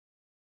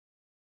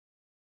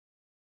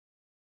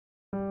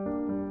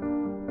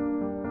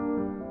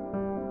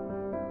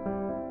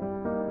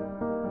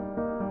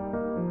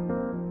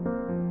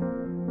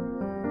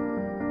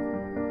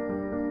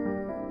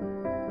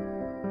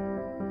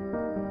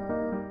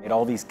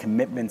All these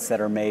commitments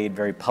that are made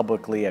very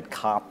publicly at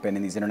COP and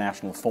in these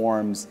international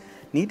forums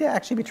need to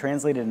actually be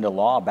translated into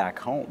law back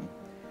home.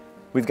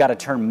 We've got to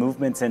turn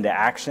movements into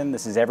action.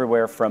 This is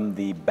everywhere from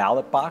the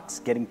ballot box,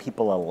 getting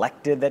people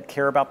elected that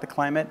care about the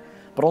climate,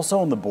 but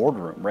also in the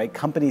boardroom, right?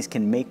 Companies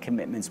can make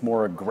commitments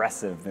more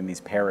aggressive than these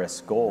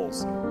Paris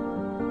goals.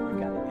 We've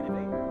got to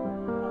innovate.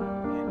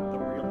 And the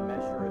real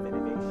measure of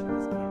innovation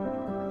is can we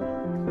create a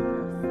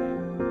cleaner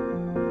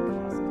thing,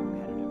 cost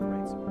competitive,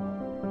 right?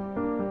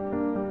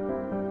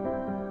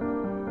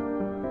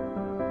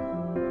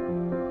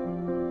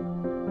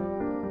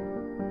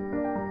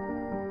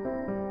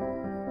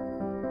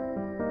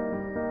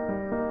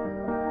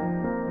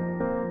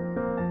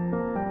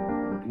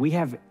 We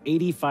have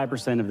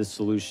 85% of the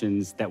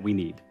solutions that we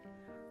need.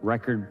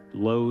 Record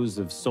lows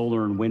of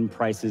solar and wind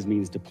prices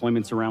means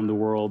deployments around the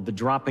world. The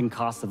dropping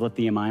cost of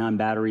lithium-ion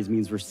batteries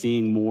means we're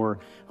seeing more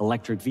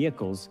electric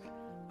vehicles.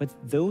 But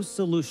those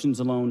solutions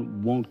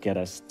alone won't get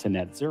us to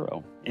net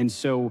zero. And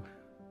so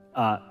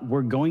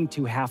we're going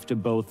to have to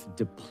both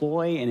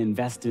deploy and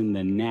invest in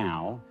the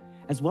now,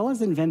 as well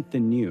as invent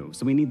the new.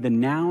 So we need the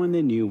now and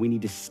the new. We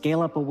need to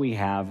scale up what we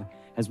have,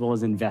 as well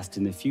as invest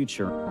in the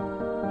future.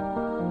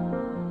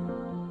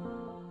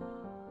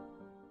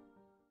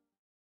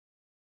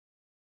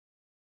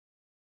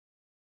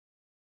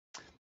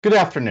 Good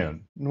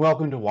afternoon, and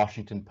welcome to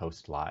Washington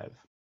Post Live.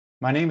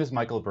 My name is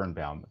Michael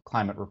Birnbaum,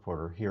 climate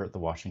reporter here at the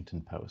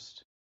Washington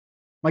Post.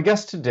 My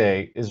guest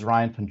today is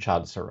Ryan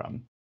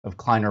Panchadsaram of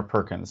Kleiner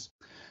Perkins,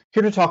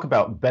 here to talk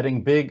about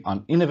betting big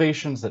on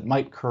innovations that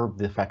might curb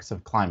the effects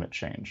of climate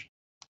change.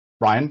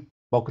 Ryan,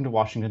 welcome to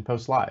Washington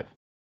Post Live.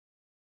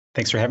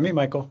 Thanks for having me,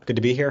 Michael. Good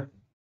to be here.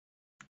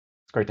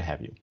 It's great to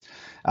have you.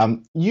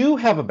 You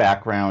have a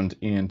background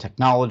in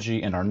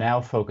technology and are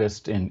now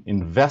focused in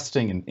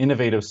investing in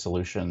innovative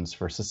solutions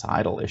for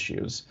societal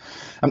issues.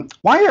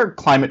 Why are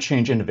climate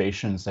change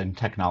innovations and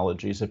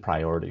technologies a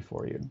priority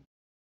for you?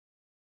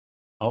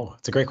 Oh,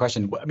 it's a great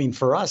question. I mean,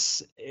 for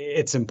us,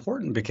 it's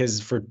important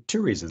because for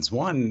two reasons.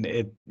 One,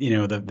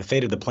 the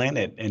fate of the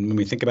planet, and when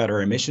we think about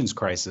our emissions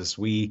crisis,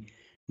 we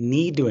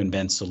need to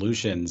invent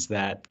solutions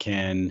that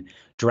can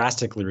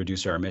drastically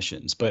reduce our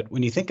emissions. But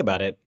when you think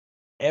about it,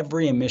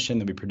 every emission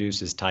that we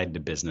produce is tied to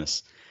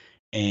business.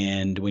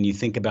 And when you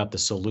think about the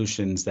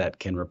solutions that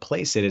can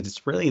replace it,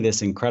 it's really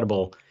this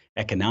incredible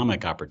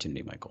economic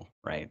opportunity, Michael,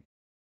 right?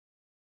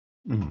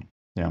 Mm-hmm.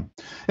 Yeah.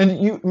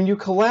 And you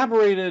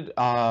collaborated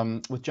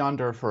with John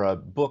Durr for a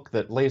book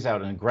that lays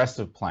out an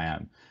aggressive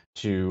plan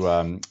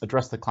to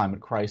address the climate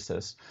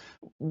crisis.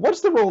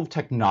 What's the role of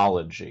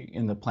technology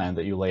in the plan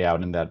that you lay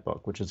out in that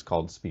book, which is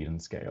called Speed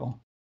and Scale?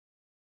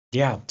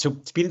 Yeah, so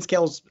Speed and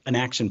Scale is an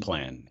action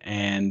plan.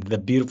 And the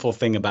beautiful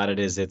thing about it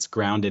is it's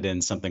grounded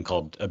in something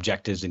called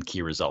objectives and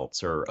key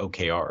results, or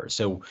OKR.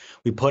 So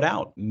we put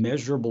out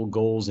measurable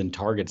goals and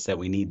targets that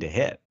we need to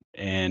hit.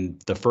 And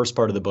the first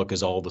part of the book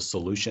is all the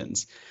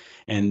solutions.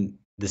 And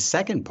the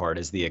second part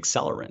is the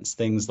accelerants,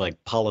 things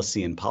like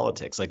policy and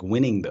politics, like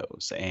winning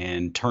those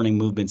and turning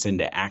movements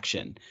into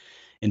action,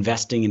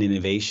 investing in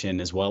innovation,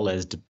 as well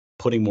as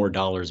putting more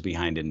dollars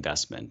behind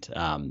investment.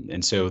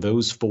 And so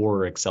those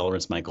four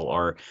accelerants, Michael,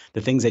 are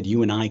the things that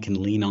you and I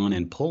can lean on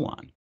and pull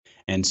on.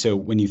 And so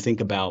when you think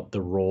about the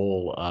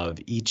role of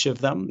each of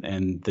them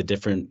and the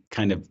different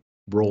kind of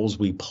roles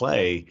we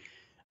play,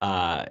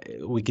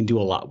 we can do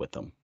a lot with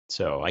them.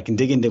 So I can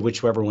dig into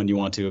whichever one you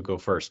want to go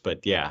first,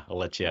 but yeah, I'll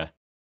let you.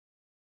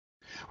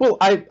 Well,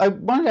 I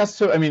wanted to ask,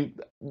 so I mean,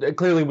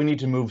 clearly we need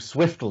to move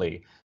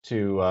swiftly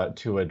to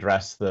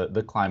address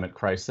the climate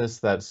crisis.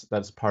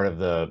 That's part of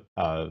the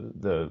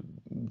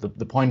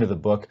point of the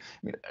book.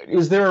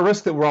 Is there a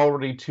risk that we're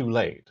already too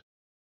late?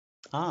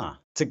 So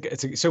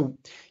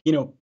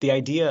the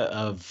idea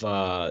of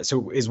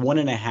so is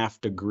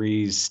 1.5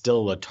 degrees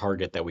still a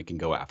target that we can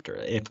go after?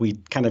 If we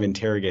kind of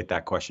interrogate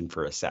that question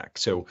for a sec.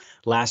 So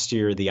last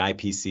year, the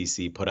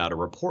IPCC put out a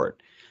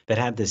report that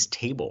had this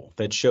table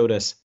that showed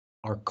us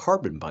our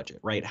carbon budget,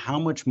 right? How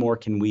much more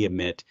can we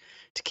emit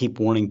to keep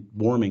warming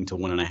to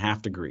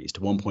 1.5 degrees,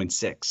 to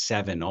 1.6,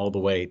 7, all the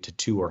way to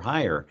 2 or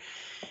higher?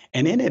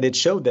 And in it, it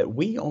showed that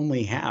we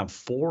only have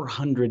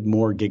 400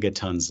 more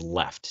gigatons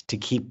left to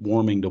keep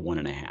warming to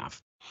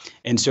 1.5.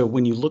 And so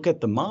when you look at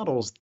the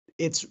models,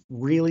 it's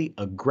really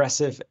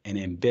aggressive and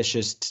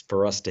ambitious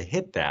for us to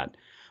hit that.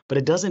 But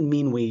it doesn't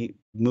mean we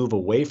move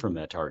away from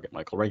that target,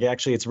 Michael, right?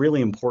 Actually, it's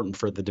really important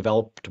for the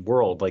developed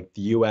world, like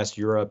the US,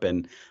 Europe,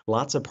 and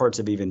lots of parts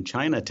of even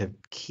China, to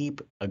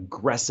keep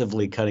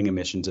aggressively cutting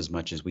emissions as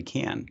much as we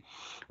can,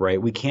 right?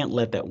 We can't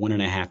let that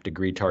 1.5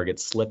 degree target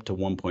slip to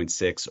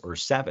 1.6 or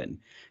 7,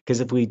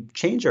 because if we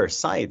change our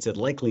sights, it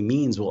likely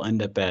means we'll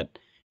end up at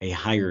a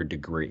higher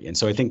degree. And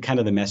so I think kind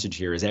of the message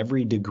here is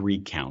every degree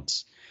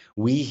counts.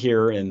 We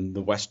here in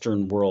the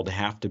Western world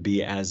have to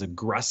be as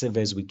aggressive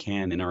as we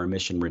can in our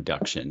emission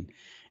reduction.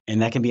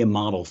 And that can be a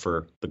model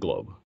for the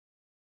globe.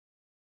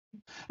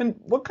 And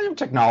what kind of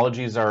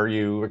technologies are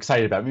you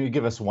excited about? Maybe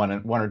give us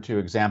one or two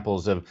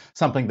examples of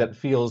something that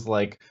feels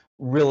like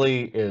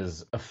really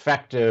is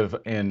effective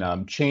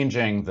in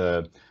changing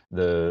the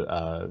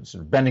sort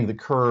of bending the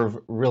curve,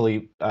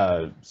 really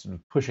sort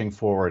of pushing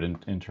forward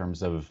in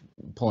terms of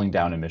pulling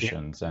down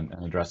emissions and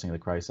addressing the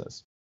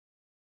crisis?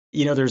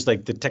 There's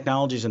like the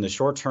technologies in the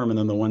short term and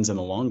then the ones in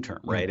the long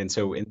term, right? And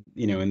so in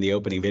the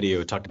opening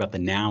video, it talked about the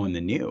now and the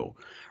new,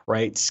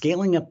 right?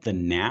 Scaling up the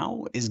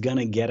now is going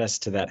to get us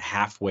to that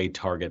halfway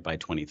target by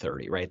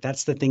 2030, right?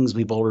 That's the things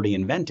we've already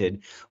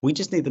invented. We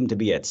just need them to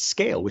be at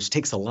scale, which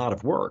takes a lot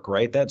of work,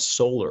 right? That's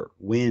solar,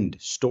 wind,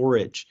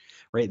 storage,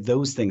 right?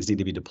 Those things need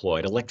to be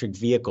deployed. Electric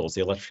vehicles,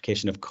 the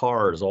electrification of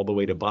cars, all the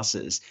way to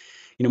buses.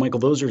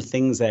 Michael, those are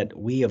things that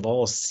we have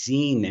all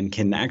seen and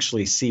can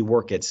actually see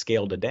work at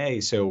scale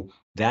today. So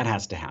that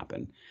has to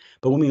happen.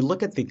 But when we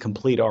look at the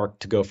complete arc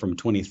to go from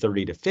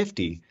 2030 to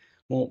 50,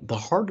 well, the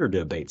harder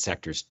to abate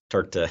sectors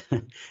start to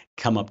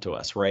come up to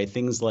us, right?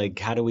 Things like,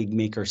 how do we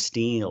make our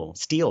steel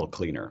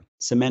cleaner,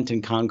 cement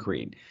and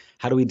concrete?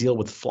 How do we deal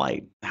with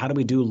flight? How do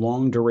we do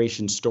long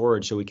duration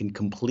storage so we can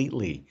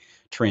completely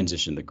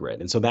transition the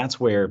grid? And so that's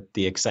where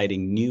the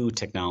exciting new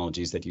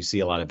technologies that you see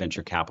a lot of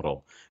venture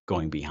capital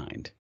going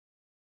behind.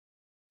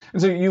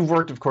 And so you've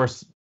worked, of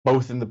course,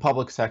 both in the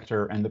public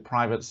sector and the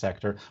private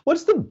sector.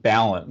 What's the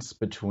balance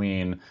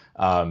between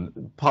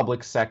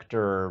public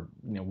sector,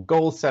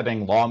 goal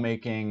setting,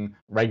 lawmaking,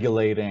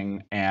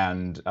 regulating,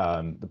 and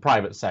the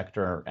private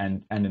sector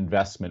and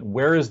investment?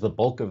 Where is the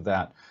bulk of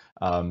that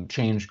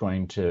change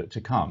going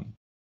to come?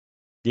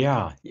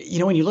 Yeah.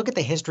 When you look at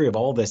the history of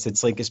all this,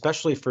 it's like,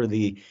 especially for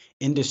the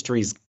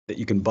industries that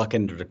you can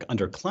bucket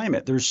under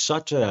climate, there's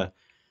such a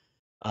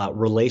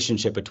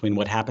relationship between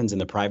what happens in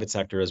the private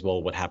sector as well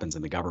as what happens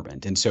in the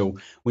government. And so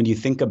when you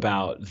think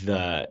about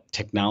the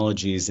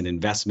technologies and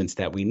investments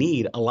that we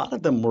need, a lot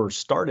of them were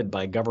started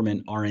by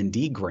government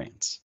R&D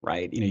grants,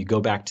 right? You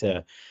go back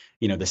to,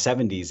 the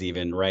 70s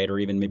even, right? Or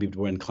even maybe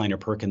when Kleiner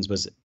Perkins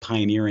was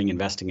pioneering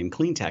investing in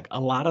clean tech, a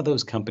lot of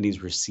those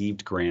companies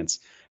received grants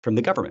from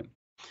the government.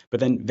 But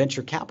then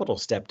venture capital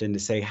stepped in to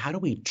say, how do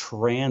we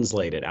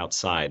translate it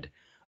outside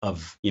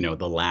of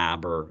the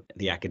lab or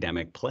the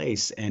academic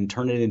place and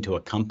turn it into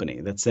a company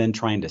that's then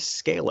trying to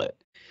scale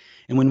it?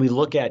 And when we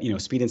look at,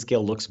 Speed and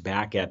Scale looks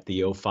back at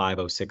the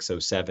 05, 06,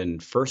 07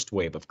 first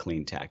wave of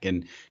clean tech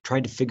and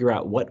tried to figure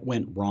out what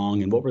went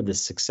wrong and what were the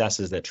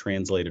successes that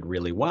translated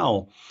really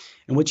well.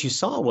 And what you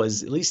saw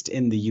was, at least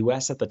in the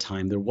US at the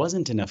time, there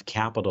wasn't enough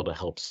capital to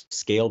help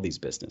scale these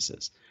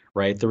businesses,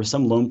 right? There were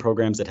some loan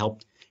programs that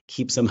helped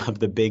keep some of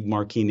the big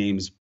marquee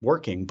names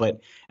working.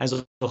 But as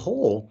a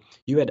whole,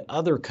 you had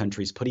other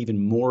countries put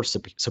even more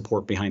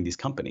support behind these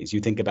companies. You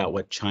think about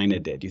what China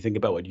did. You think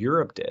about what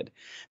Europe did.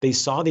 They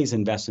saw these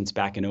investments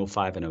back in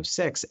 05 and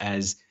 06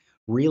 as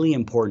really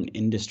important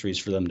industries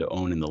for them to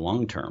own in the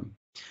long term.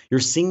 You're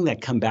seeing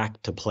that come back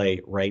to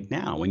play right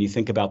now when you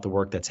think about the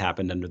work that's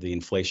happened under the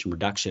Inflation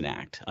Reduction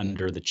Act,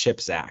 under the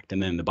CHIPS Act,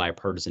 and then the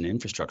bipartisan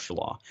infrastructure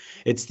law.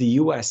 It's the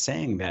US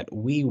saying that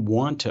we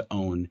want to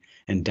own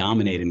and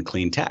dominate in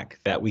clean tech,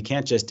 that we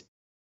can't just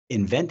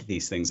invent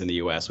these things in the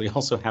US. We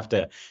also have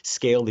to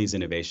scale these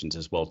innovations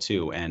as well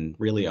too, and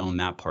really own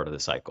that part of the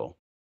cycle.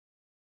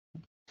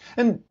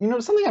 And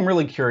something I'm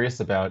really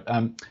curious about,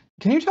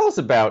 can you tell us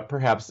about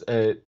perhaps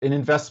an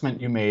investment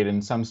you made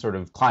in some sort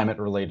of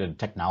climate-related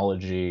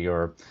technology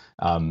or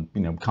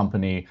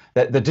company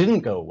that didn't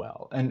go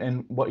well,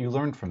 and what you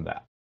learned from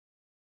that?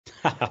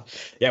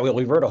 Yeah,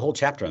 we wrote a whole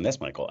chapter on this,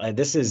 Michael.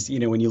 This is,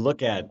 when you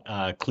look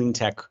at Clean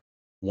Tech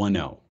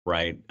 1.0,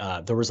 right?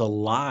 There was a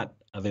lot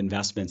of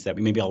investments that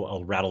maybe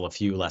I'll rattle a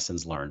few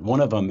lessons learned. One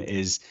of them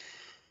is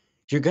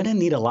you're going to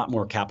need a lot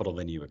more capital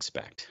than you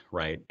expect,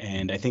 right?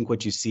 And I think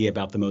what you see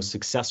about the most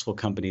successful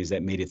companies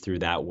that made it through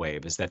that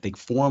wave is that they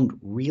formed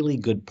really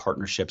good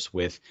partnerships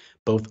with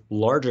both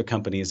larger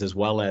companies as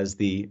well as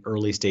the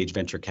early stage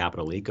venture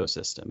capital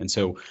ecosystem. And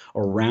so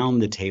around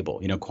the table,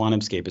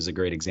 QuantumScape is a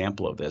great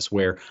example of this,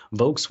 where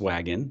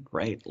Volkswagen,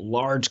 right,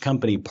 large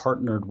company,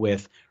 partnered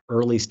with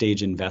early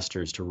stage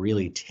investors to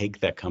really take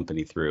that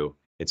company through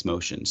its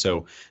motion.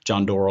 So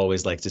John Doerr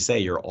always likes to say,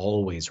 you're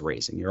always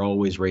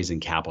raising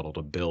capital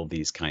to build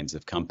these kinds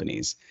of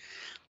companies.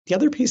 The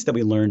other piece that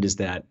we learned is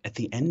that at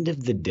the end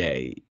of the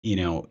day,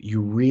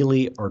 you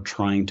really are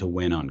trying to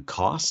win on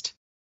cost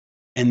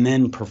and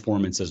then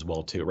performance as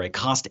well too, right?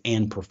 Cost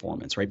and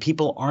performance, right?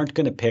 People aren't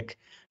going to pick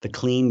the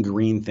clean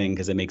green thing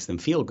because it makes them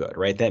feel good,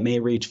 right? That may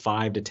reach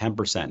 5 to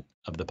 10%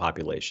 of the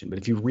population. But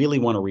if you really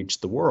want to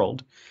reach the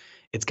world,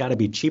 it's got to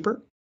be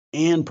cheaper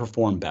and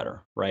perform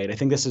better, right? I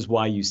think this is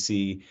why you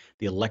see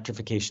the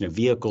electrification of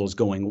vehicles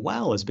going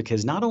well, is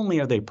because not only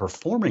are they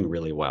performing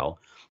really well,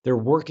 they're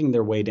working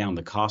their way down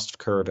the cost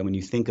curve. And when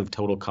you think of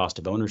total cost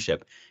of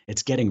ownership,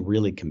 it's getting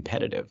really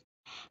competitive.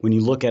 When you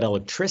look at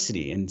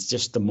electricity and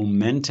just the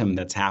momentum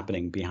that's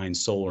happening behind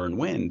solar and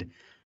wind,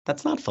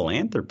 that's not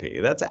philanthropy.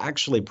 That's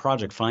actually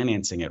project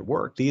financing at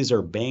work. These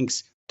are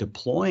banks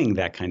deploying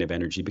that kind of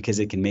energy because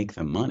it can make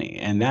them money.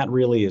 And that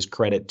really is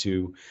credit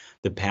to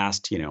the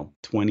past,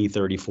 20,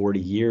 30, 40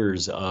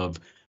 years of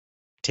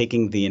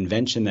taking the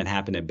invention that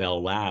happened at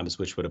Bell Labs,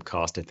 which would have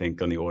cost, I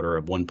think, on the order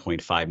of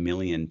 1.5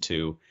 million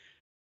to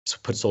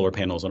put solar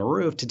panels on a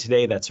roof to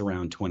today that's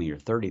around 20 or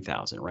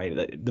 30,000,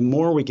 right? The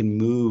more we can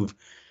move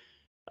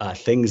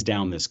things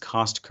down this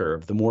cost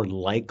curve, the more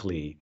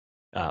likely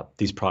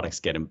these products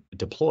get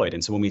deployed.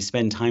 And so when we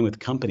spend time with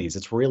companies,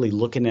 it's really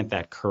looking at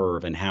that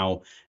curve and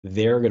how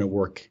they're going to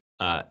work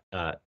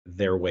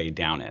their way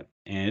down it.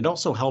 And it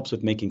also helps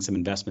with making some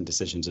investment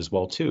decisions as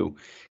well, too,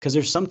 because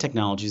there's some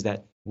technologies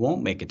that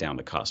won't make it down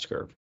the cost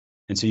curve.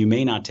 And so you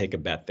may not take a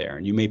bet there,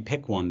 and you may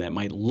pick one that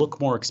might look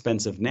more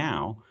expensive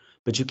now,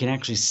 but you can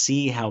actually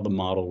see how the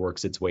model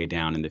works its way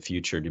down in the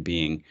future to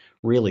being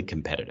really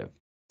competitive.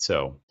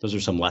 So those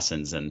are some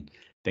lessons and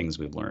things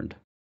we've learned.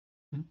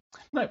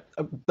 No,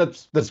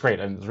 that's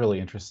great, and it's really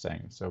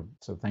interesting. So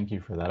thank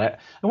you for that.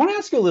 I want to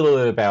ask you a little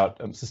bit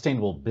about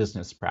sustainable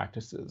business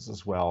practices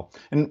as well.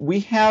 And we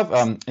have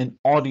an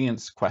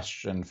audience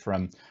question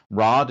from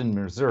Rod in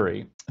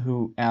Missouri,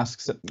 who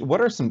asks,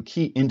 what are some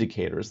key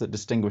indicators that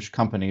distinguish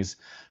companies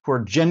who are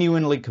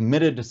genuinely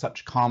committed to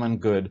such common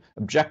good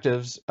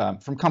objectives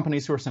from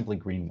companies who are simply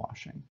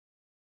greenwashing?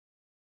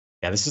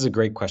 Yeah, this is a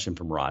great question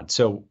from Rod.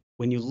 So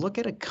when you look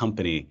at a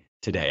company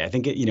today, I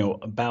think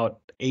about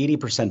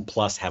 80%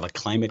 plus have a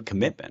climate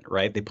commitment,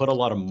 right? They put a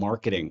lot of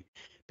marketing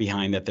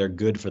behind that they're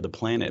good for the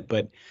planet.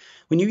 But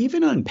when you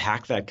even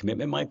unpack that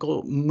commitment,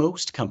 Michael,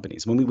 most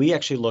companies, when we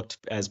actually looked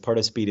as part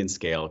of Speed and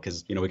Scale,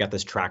 because we got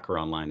this tracker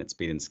online at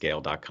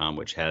speedandscale.com,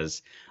 which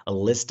has a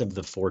list of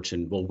the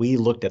Fortune. Well, we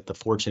looked at the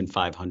Fortune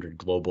 500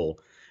 global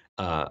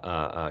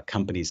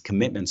companies'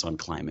 commitments on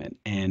climate,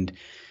 and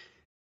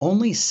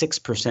only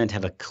 6%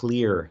 have a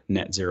clear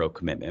net zero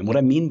commitment. And what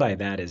I mean by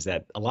that is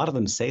that a lot of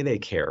them say they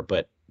care,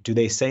 but do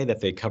they say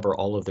that they cover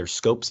all of their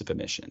scopes of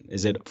emission?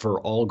 Is it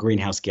for all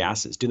greenhouse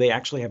gases? Do they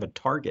actually have a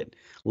target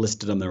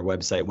listed on their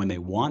website when they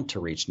want to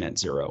reach net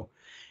zero?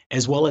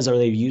 As well as, are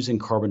they using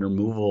carbon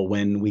removal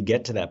when we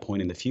get to that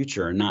point in the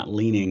future and not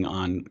leaning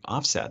on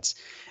offsets?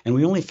 And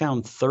we only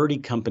found 30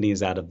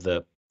 companies out of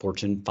the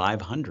Fortune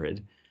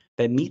 500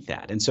 that meet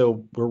that. And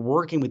so we're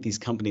working with these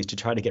companies to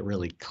try to get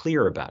really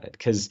clear about it,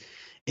 because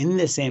in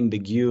this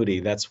ambiguity,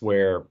 that's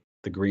where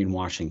the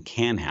greenwashing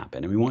can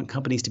happen. And we want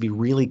companies to be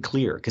really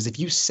clear, because if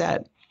you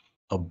set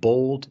a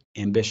bold,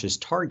 ambitious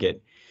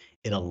target,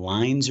 it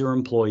aligns your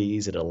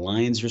employees, it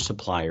aligns your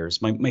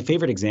suppliers. My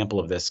favorite example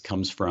of this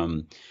comes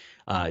from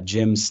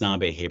Jim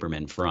Snabe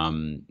Haberman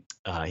from,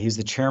 he's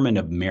the chairman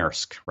of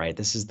Maersk, right?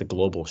 This is the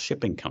global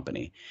shipping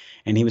company.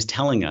 And he was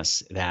telling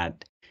us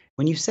that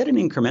when you set an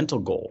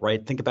incremental goal,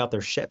 right, think about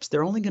their ships,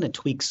 they're only going to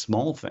tweak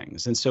small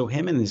things. And so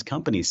him and his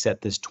company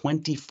set this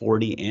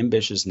 2040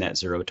 ambitious net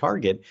zero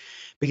target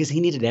because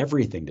he needed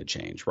everything to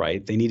change,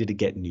 right? They needed to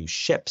get new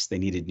ships, they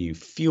needed new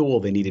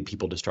fuel, they needed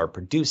people to start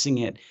producing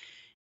it.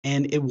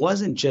 And it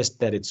wasn't just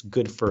that it's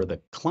good for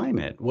the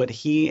climate. What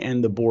he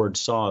and the board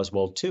saw as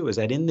well, too, is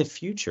that in the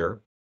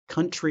future,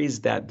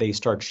 countries that they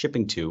start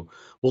shipping to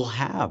will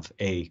have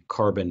a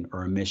carbon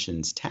or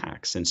emissions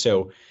tax. And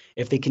so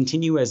if they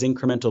continue as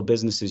incremental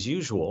business as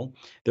usual,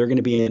 they're going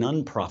to be an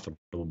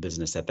unprofitable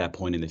business at that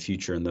point in the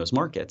future in those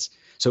markets.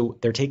 So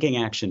they're taking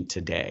action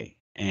today.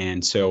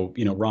 And so,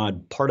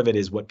 Rod, part of it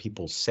is what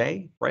people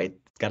say, right?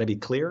 It's got to be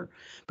clear.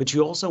 But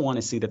you also want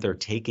to see that they're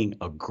taking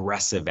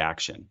aggressive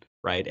action,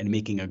 right? And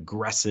making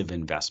aggressive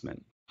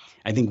investment.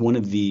 I think one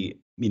of the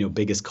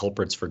biggest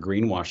culprits for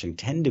greenwashing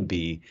tend to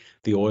be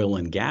the oil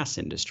and gas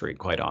industry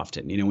quite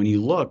often. When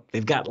you look,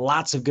 they've got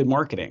lots of good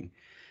marketing.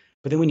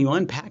 But then when you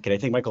unpack it, I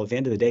think, Michael, at the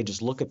end of the day,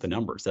 just look at the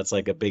numbers. That's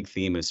like a big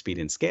theme of Speed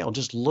and Scale.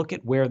 Just look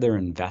at where they're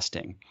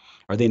investing.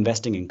 Are they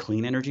investing in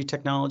clean energy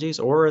technologies,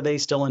 or are they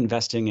still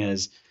investing in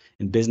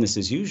business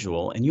as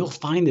usual? And you'll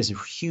find this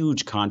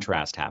huge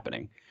contrast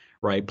happening,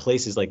 right?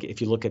 Places like,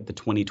 if you look at the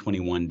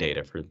 2021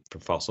 data for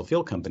fossil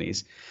fuel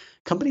companies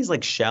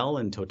like Shell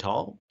and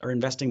Total are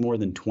investing more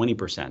than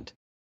 20%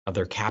 of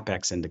their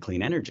CapEx into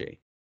clean energy,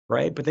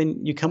 right? But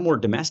then you come more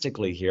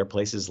domestically here,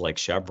 places like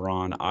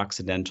Chevron,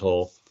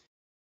 Occidental,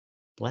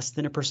 less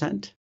than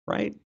 1%,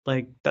 right?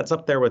 Like that's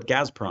up there with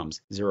Gazprom's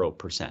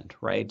 0%,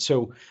 right?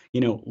 So,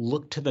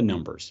 look to the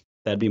numbers.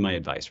 That'd be my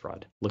advice,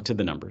 Rod. Look to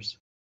the numbers.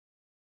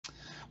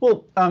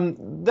 Well,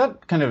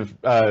 that kind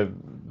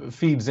of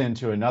feeds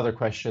into another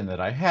question that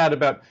I had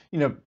about,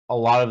 a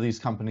lot of these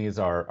companies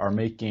are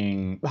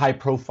making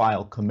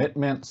high-profile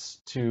commitments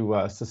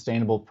to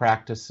sustainable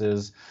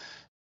practices.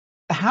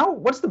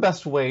 What's the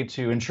best way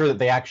to ensure that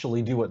they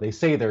actually do what they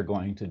say they're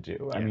going to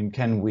do? Yeah. I mean,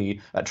 can we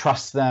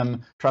trust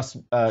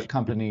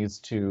companies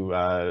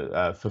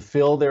to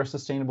fulfill their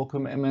sustainable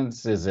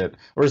commitments? Is it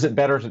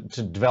better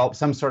to develop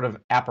some sort of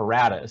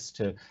apparatus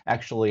to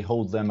actually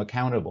hold them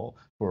accountable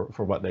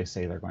for what they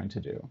say they're going to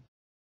do?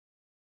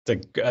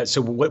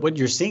 So what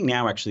you're seeing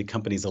now, actually,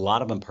 companies, a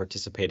lot of them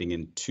participating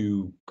in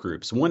two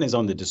groups. One is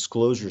on the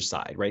disclosure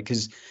side, right?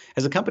 Because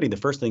as a company, the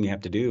first thing you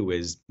have to do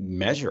is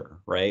measure,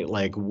 right?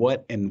 Like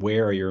what and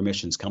where are your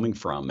emissions coming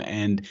from?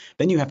 And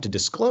then you have to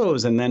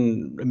disclose and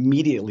then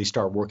immediately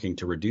start working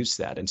to reduce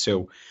that. And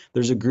so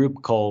there's a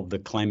group called the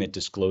Climate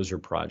Disclosure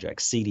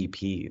Project,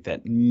 CDP,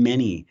 that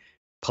many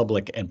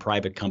public and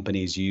private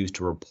companies use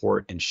to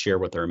report and share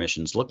what their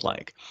emissions look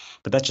like.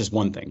 But that's just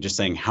one thing, just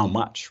saying how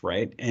much,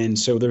 right? And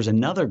so there's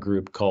another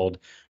group called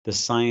the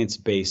Science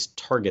Based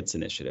Targets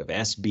Initiative,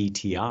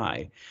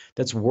 SBTI,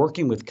 that's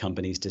working with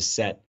companies to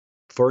set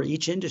for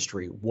each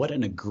industry what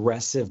an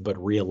aggressive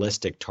but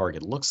realistic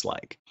target looks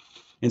like.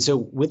 And so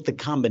with the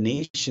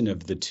combination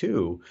of the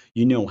two,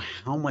 you know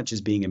how much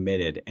is being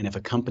emitted and if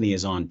a company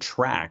is on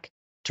track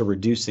to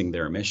reducing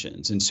their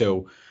emissions. And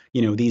so,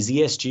 these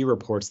ESG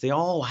reports, they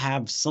all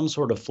have some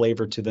sort of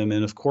flavor to them.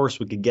 And of course,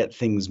 we could get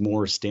things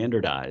more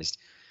standardized.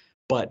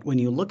 But when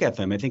you look at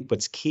them, I think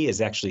what's key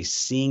is actually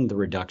seeing the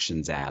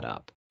reductions add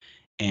up.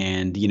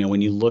 And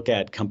when you look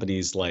at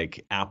companies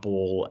like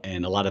Apple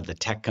and a lot of the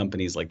tech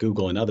companies like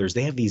Google and others,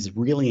 they have these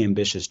really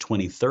ambitious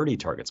 2030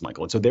 targets,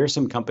 Michael. And so there's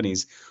some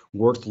companies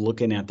worth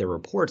looking at their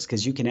reports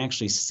because you can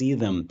actually see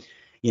them,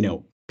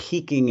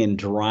 peaking and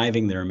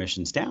driving their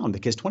emissions down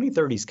because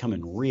 2030 is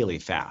coming really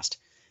fast.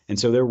 And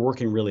so they're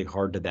working really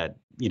hard to that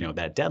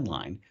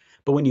deadline.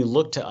 But when you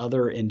look to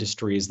other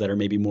industries that are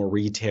maybe more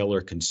retail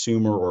or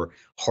consumer or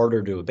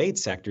harder to abate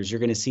sectors, you're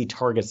going to see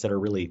targets that are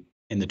really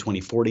in the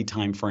 2040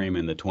 timeframe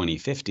and the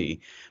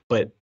 2050.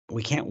 But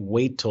we can't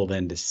wait till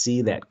then to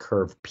see that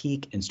curve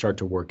peak and start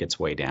to work its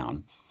way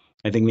down.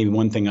 I think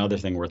maybe other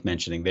thing worth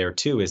mentioning there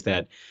too is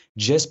that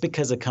just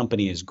because a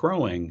company is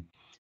growing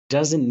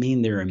doesn't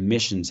mean their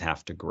emissions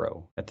have to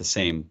grow at the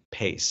same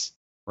pace,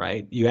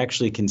 right? You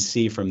actually can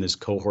see from this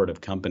cohort of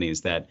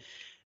companies that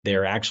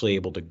they're actually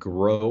able to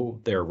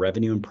grow their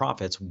revenue and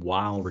profits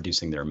while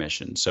reducing their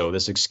emissions. So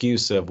this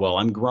excuse of, well,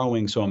 I'm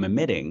growing, so I'm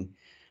emitting,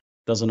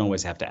 doesn't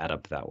always have to add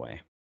up that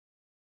way.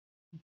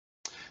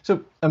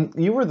 So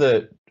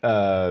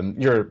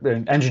you're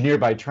an engineer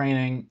by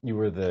training. You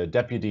were the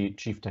Deputy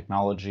Chief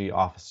Technology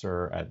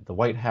Officer at the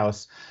White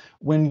House.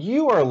 When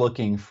you are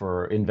looking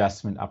for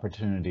investment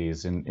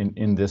opportunities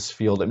in this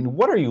field, I mean,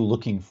 what are you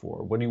looking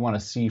for? What do you want to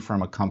see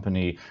from a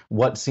company?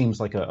 What seems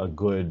like a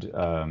good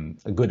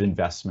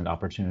investment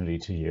opportunity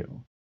to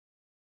you?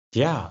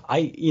 Yeah,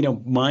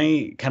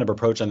 my kind of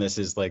approach on this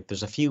is like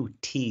there's a few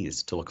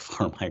T's to look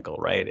for, Michael,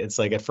 right? It's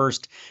like at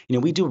first,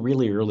 we do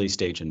really early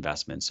stage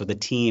investments. So the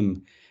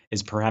team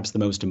is perhaps the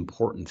most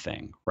important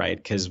thing, right?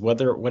 Because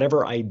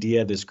whatever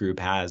idea this group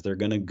has, they're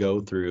going to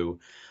go through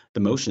the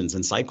motions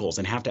and cycles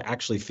and have to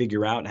actually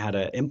figure out how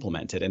to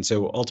implement it. And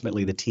so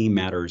ultimately the team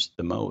matters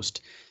the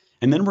most.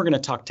 And then we're going to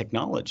talk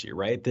technology,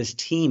 right? This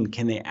team,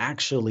 can they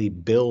actually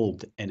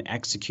build and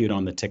execute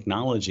on the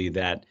technology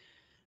that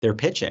they're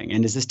pitching?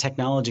 And does this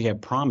technology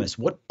have promise?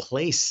 What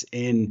place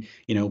in,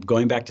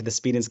 going back to the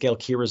speed and scale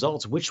key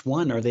results, which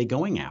one are they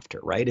going after,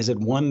 right? Is it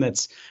one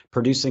that's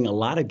producing a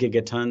lot of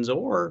gigatons,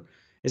 or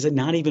is it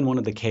not even one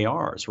of the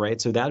KRs, right?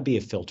 So that'd be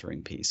a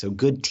filtering piece. So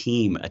good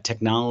team, a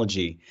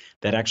technology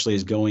that actually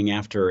is going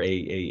after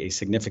a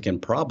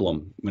significant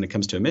problem when it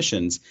comes to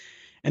emissions.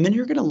 And then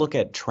you're going to look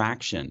at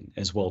traction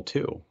as well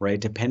too, right?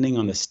 Depending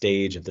on the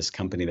stage of this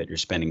company that you're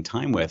spending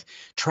time with,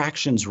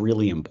 traction's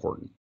really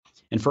important.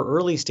 And for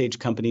early stage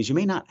companies, you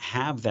may not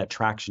have that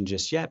traction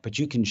just yet, but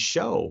you can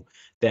show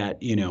that,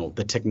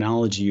 the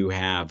technology you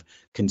have,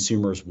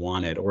 consumers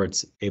want it, or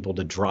it's able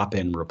to drop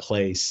in,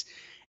 replace.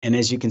 And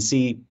as you can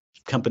see,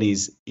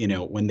 companies,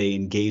 when they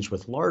engage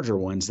with larger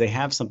ones, they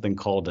have something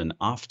called an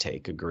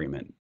offtake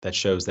agreement that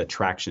shows that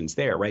traction's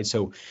there, right?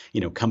 So,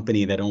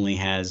 company that only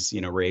has,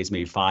 raised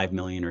maybe $5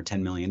 million or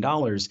 $10 million,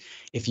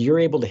 if you're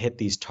able to hit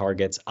these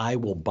targets, I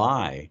will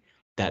buy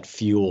that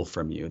fuel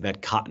from you,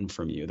 that cotton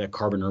from you, that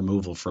carbon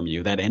removal from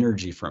you, that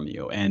energy from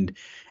you. And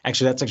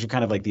actually, that's actually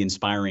kind of like the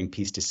inspiring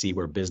piece to see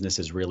where business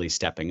is really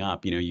stepping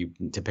up.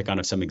 To pick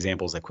on some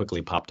examples that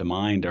quickly pop to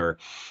mind are,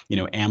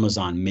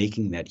 Amazon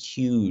making that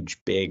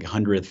huge, big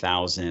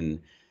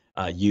 100,000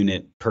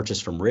 unit purchase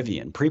from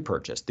Rivian,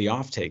 pre-purchase, the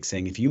offtake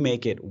saying, if you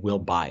make it, we'll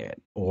buy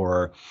it.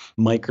 Or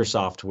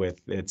Microsoft with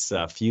its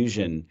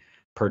Fusion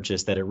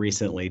purchase that it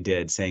recently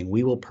did, saying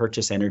we will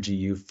purchase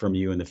energy from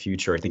you in the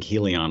future. I think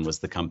Helion was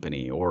the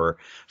company, or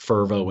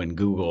Fervo and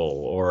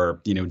Google,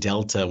 or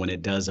Delta when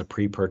it does a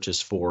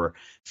pre-purchase for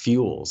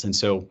fuels. And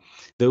so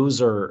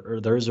those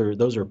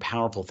are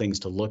powerful things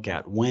to look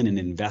at when an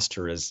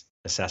investor is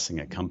assessing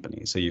a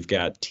company. So you've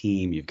got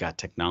team, you've got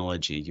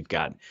technology, you've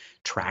got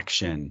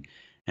traction,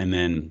 and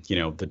then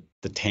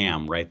the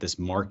TAM, right? This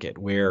market,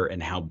 where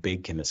and how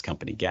big can this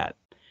company get?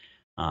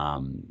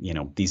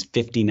 These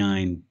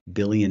 59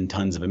 billion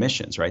tons of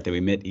emissions, right, that we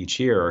emit each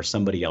year are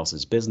somebody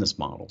else's business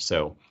model.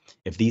 So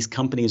if these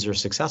companies are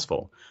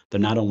successful, they're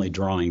not only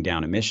drawing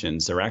down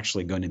emissions, they're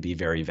actually going to be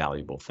very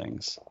valuable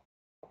things.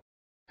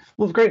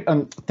 Well, great.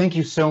 Thank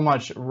you so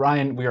much,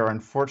 Ryan. We are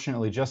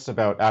unfortunately just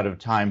about out of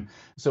time,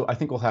 so I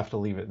think we'll have to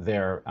leave it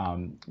there.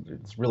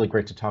 It's really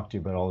great to talk to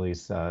you about all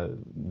these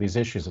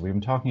issues that we've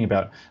been talking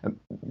about.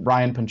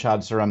 Ryan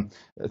Panchadsaram,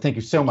 thank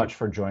you so much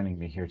for joining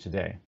me here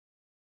today.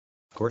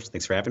 Of course.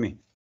 Thanks for having me.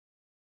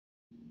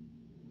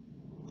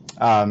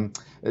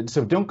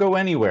 So don't go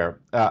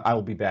anywhere. I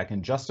will be back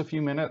in just a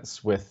few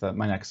minutes with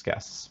my next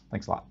guests.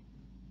 Thanks a lot.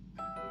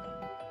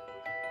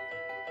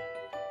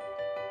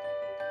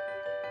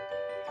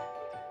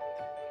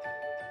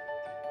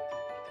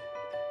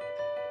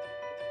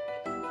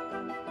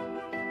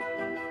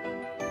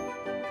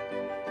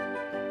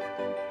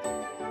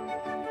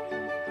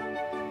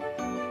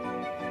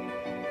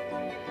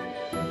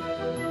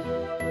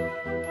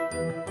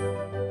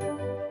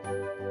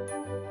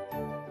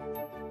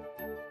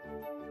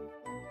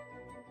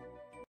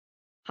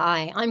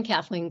 Hi, I'm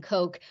Kathleen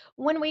Koch.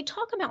 When we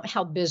talk about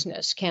how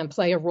business can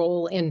play a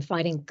role in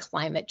fighting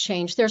climate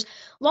change, there's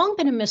long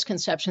been a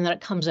misconception that it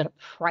comes at a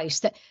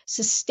price, that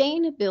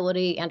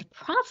sustainability and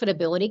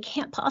profitability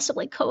can't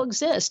possibly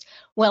coexist.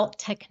 Well,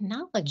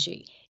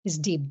 technology is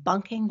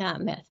debunking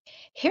that myth.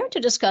 Here to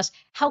discuss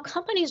how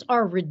companies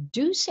are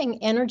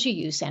reducing energy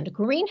use and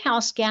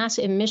greenhouse gas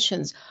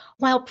emissions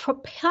while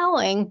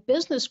propelling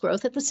business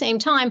growth at the same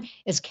time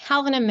is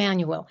Calvin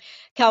Emmanuel.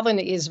 Calvin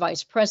is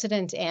Vice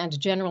President and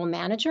General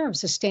Manager of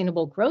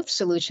Sustainable Growth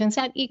Solutions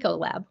at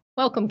Ecolab.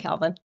 Welcome,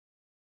 Calvin.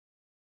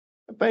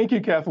 Thank you,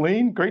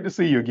 Kathleen. Great to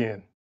see you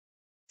again.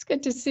 It's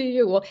good to see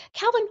you. Well,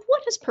 Calvin,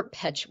 what has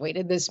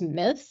perpetuated this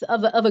myth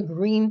of a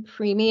green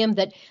premium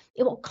that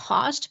it will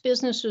cost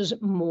businesses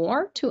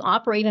more to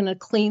operate in a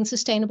clean,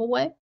 sustainable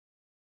way?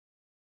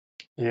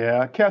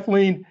 Yeah,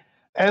 Kathleen,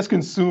 as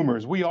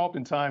consumers, we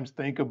oftentimes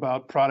think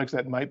about products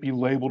that might be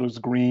labeled as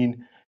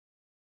green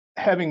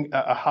having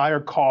a higher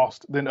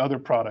cost than other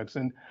products.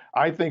 And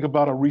I think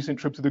about a recent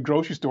trip to the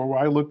grocery store where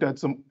I looked at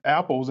some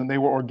apples and they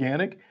were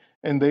organic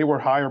and they were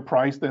higher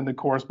priced than the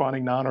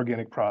corresponding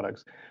non-organic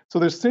products. So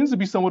there seems to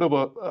be somewhat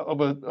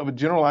of a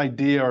general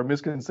idea or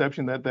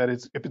misconception that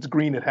if it's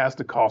green, it has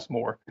to cost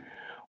more.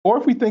 Or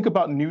if we think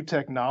about new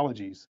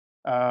technologies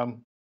until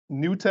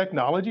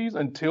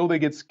they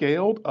get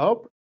scaled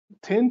up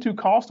tend to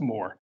cost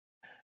more.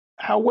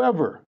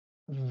 However,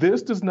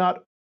 this does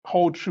not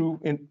hold true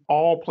in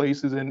all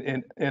places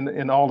and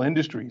in all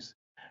industries.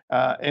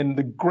 And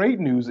the great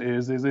news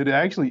is it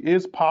actually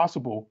is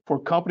possible for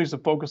companies to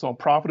focus on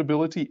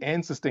profitability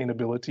and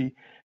sustainability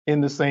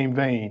in the same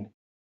vein.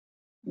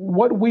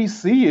 What we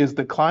see is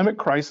the climate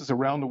crisis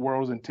around the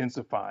world is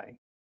intensifying,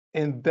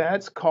 and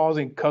that's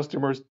causing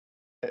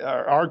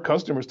our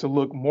customers to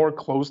look more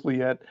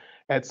closely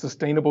at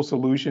sustainable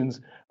solutions,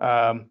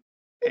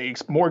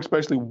 more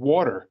especially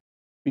water,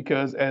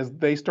 because as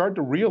they start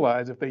to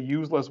realize if they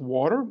use less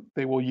water,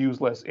 they will use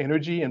less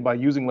energy, and by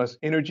using less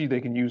energy, they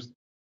can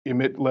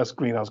emit less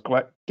greenhouse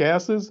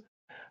gases.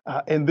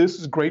 And this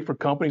is great for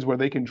companies where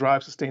they can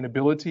drive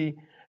sustainability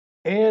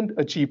and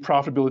achieve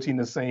profitability in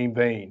the same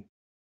vein.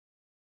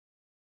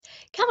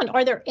 Calvin,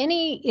 are there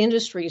any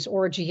industries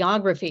or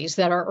geographies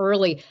that are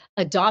early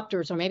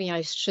adopters, or maybe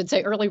I should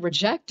say early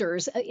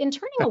rejectors, in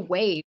turning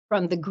away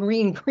from the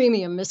green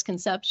premium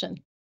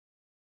misconception?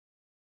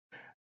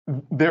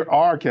 There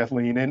are,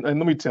 Kathleen, and let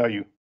me tell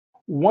you,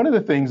 one of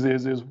the things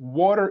is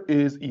water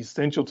is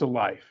essential to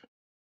life,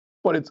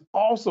 but it's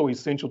also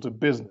essential to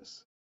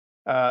business.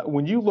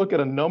 When you look at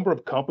a number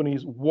of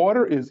companies,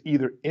 water is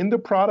either in the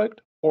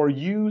product or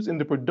used in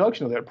the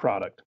production of that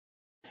product.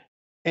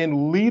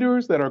 And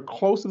leaders that are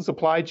close to the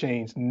supply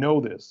chains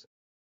know this.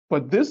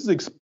 But this is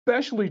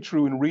especially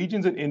true in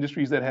regions and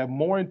industries that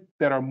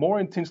are more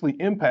intensely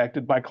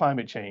impacted by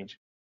climate change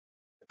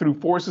through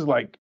forces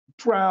like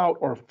drought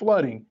or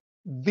flooding.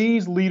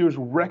 These leaders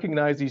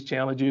recognize these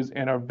challenges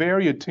and are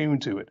very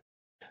attuned to it.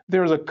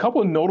 There's a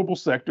couple of notable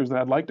sectors that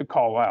I'd like to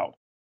call out,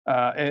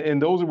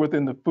 and those are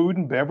within the food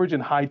and beverage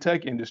and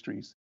high-tech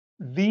industries.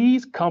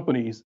 These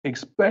companies,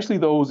 especially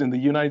those in the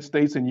United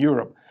States and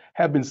Europe,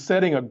 have been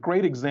setting a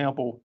great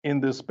example in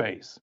this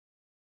space.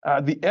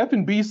 The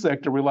F&B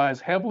sector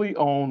relies heavily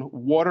on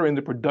water in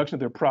the production of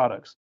their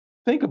products.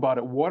 Think about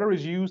it. Water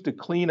is used to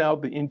clean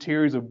out the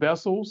interiors of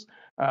vessels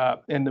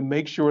and to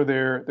make sure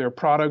their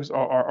products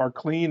are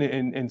clean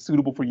and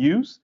suitable for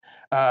use.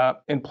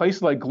 In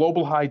places like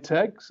global high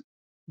techs,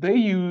 they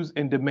use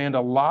and demand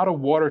a lot of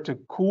water to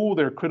cool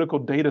their critical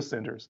data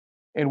centers.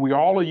 And we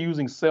all are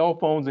using cell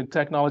phones and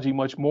technology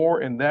much more,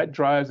 and that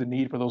drives the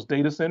need for those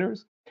data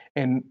centers,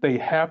 and they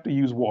have to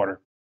use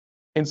water.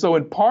 And so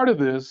in part of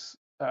this,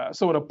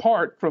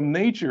 apart from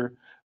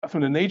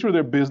from the nature of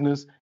their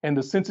business and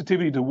the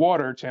sensitivity to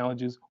water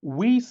challenges,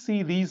 we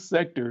see these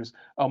sectors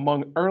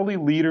among early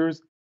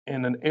leaders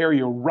in an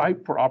area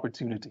ripe for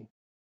opportunity.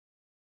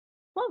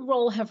 What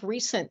role have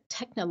recent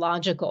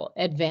technological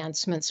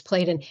advancements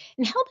played in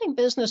helping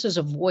businesses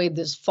avoid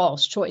this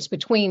false choice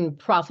between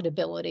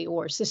profitability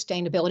or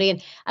sustainability?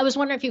 And I was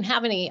wondering if you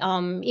have any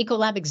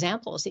Ecolab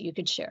examples that you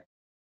could share.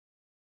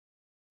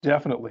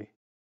 Definitely.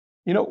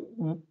 You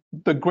know,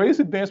 the greatest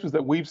advancements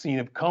that we've seen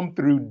have come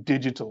through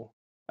digital.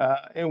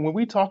 And when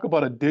we talk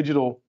about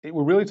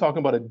we're really talking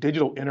about a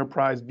digital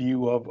enterprise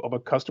view of a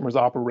customer's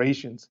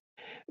operations.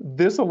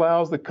 This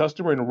allows the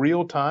customer in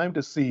real time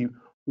to see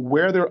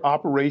where their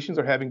operations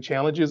are having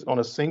challenges on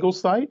a single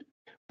site,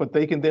 but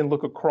they can then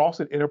look across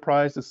an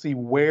enterprise to see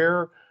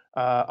where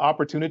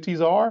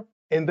opportunities are,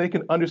 and they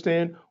can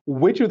understand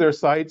which of their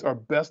sites are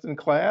best in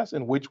class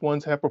and which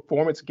ones have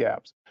performance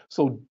gaps.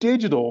 So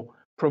digital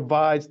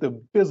provides the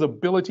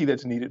visibility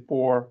that's needed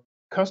for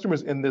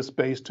customers in this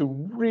space to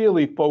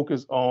really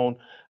focus on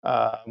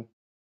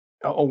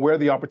where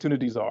the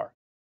opportunities are.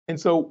 And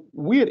so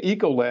we at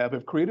Ecolab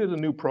have created a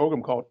new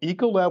program called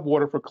Ecolab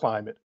Water for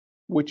Climate,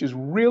 which is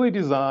really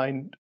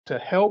designed to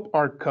help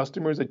our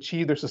customers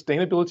achieve their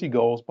sustainability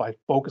goals by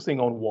focusing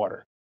on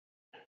water.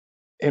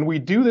 And we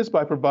do this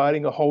by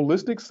providing a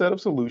holistic set of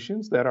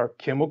solutions that are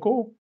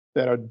chemical,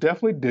 that are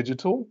definitely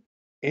digital,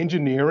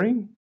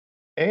 engineering,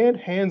 and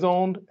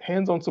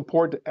hands-on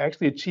support to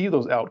actually achieve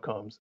those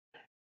outcomes.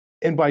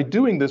 And by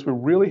doing this, we're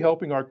really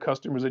helping our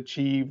customers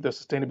achieve the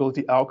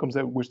sustainability outcomes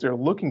that which they're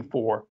looking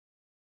for.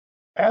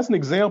 As an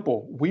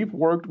example, we've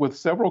worked with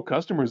several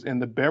customers in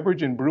the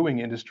beverage and brewing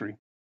industry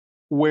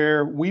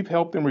where we've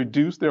helped them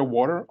reduce their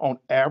water on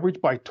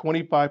average by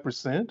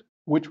 25%,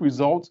 which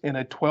results in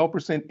a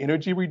 12%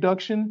 energy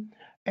reduction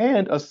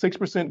and a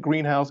 6%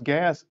 greenhouse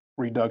gas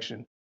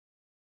reduction.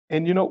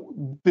 And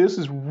this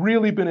has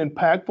really been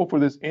impactful for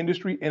this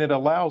industry, and it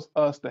allows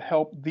us to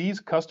help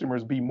these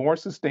customers be more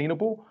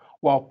sustainable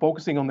while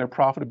focusing on their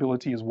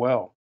profitability as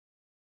well.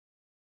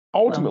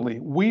 Ultimately,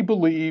 we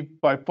believe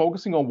by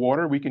focusing on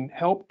water, we can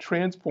help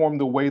transform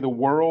the way the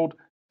world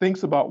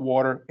thinks about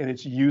water and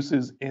its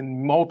uses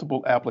in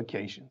multiple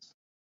applications.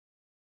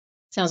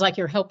 Sounds like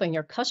you're helping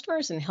your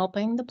customers and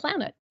helping the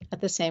planet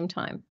at the same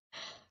time.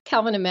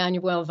 Calvin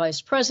Emanuel,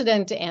 Vice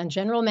President and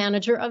General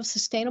Manager of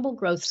Sustainable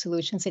Growth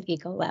Solutions at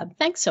Ecolab.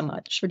 Thanks so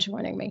much for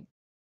joining me.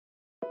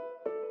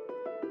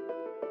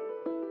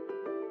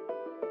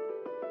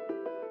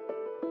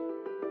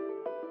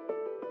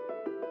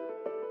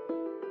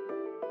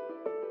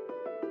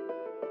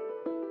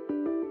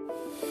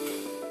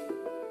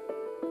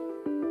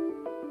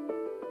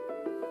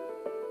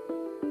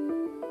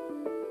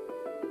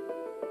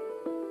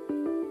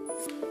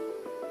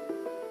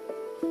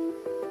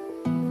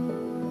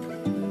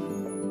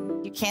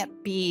 You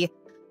can't be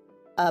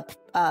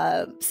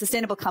a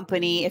sustainable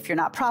company if you're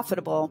not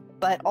profitable,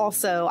 but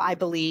also I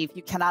believe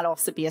you cannot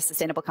also be a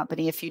sustainable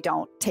company if you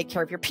don't take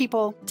care of your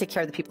people, take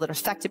care of the people that are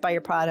affected by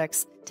your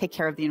products, take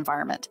care of the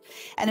environment.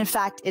 And in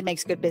fact, it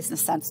makes good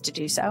business sense to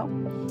do so.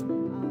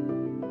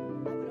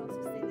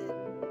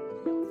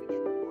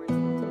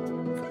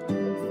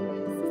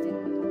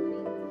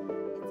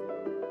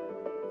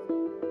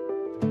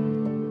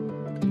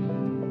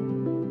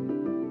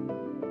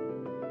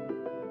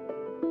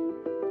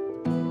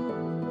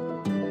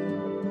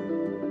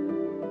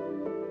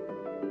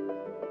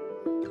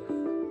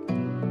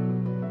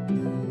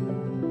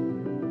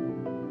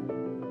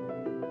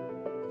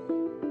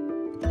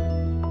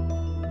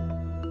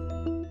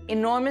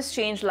 Enormous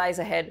change lies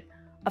ahead,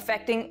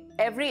 affecting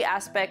every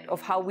aspect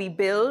of how we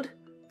build,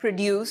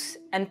 produce,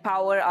 and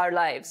power our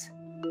lives.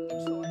 In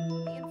short,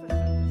 the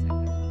infrastructure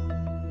sector.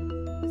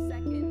 The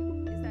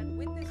second is that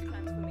with this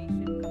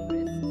transformation come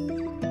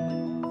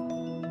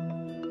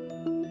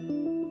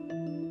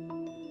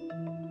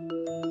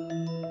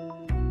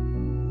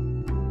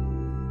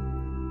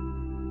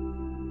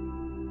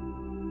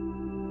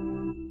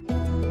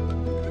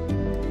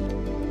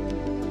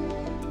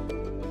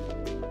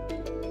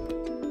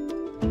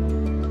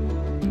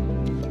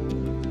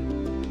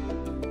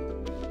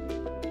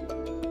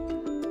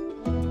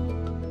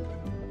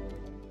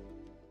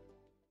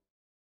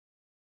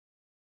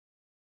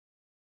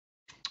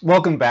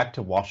Welcome back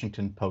to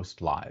Washington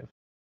Post Live.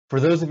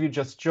 For those of you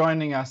just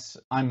joining us,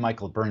 I'm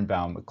Michael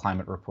Birnbaum, a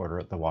climate reporter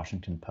at the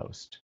Washington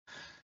Post.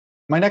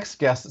 My next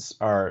guests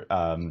are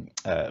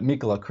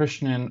Mekela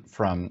Krishnan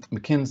from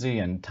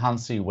McKinsey and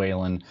Tensie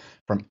Whelan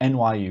from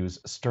NYU's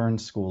Stern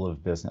School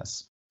of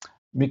Business.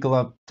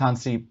 Mekela,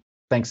 Tensie,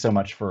 thanks so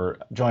much for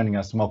joining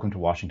us. Welcome to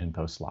Washington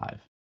Post Live.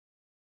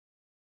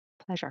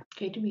 Pleasure.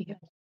 Great to be here.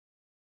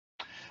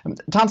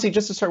 Tensie,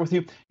 just to start with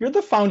you, you're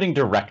the founding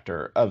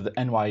director of the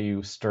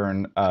NYU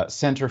Stern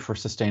Center for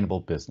Sustainable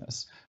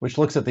Business, which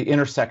looks at the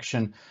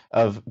intersection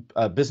of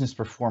business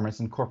performance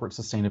and corporate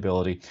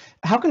sustainability.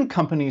 How can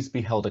companies be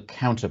held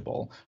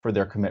accountable for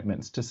their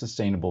commitments to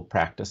sustainable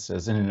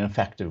practices in an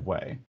effective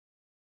way?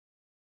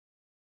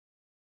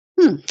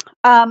 Well,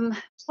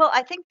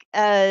 I think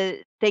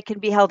they can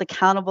be held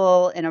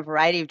accountable in a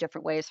variety of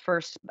different ways.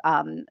 First,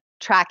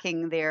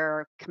 tracking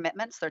their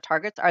commitments, their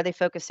targets. Are they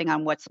focusing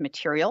on what's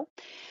material?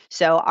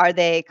 So are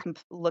they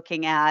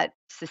looking at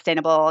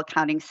sustainable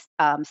accounting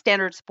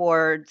standards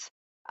boards,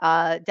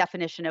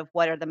 definition of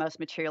what are the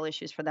most material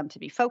issues for them to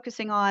be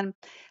focusing on?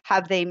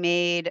 Have they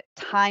made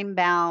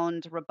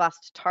time-bound,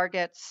 robust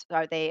targets?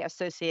 Are they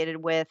associated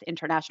with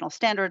international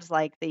standards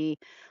like the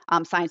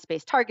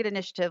Science-Based Target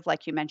Initiative,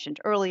 like you mentioned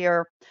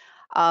earlier?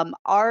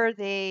 Are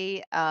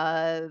they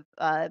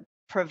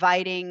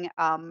providing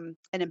an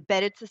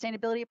embedded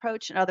sustainability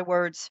approach? In other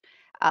words,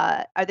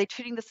 are they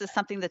treating this as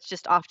something that's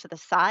just off to the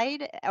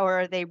side,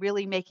 or are they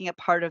really making it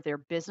part of their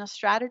business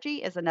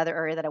strategy is another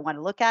area that I want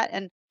to look at.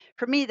 And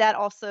for me, that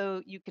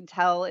also, you can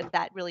tell if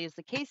that really is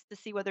the case to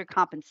see whether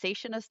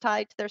compensation is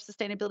tied to their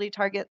sustainability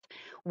targets,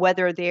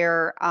 whether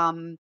their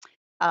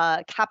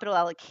capital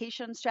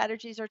allocation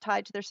strategies are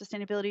tied to their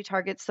sustainability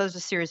targets. So there's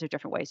a series of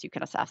different ways you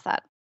can assess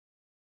that.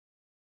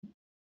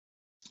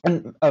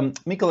 And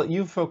Mekela,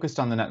 you've focused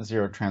on the net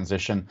zero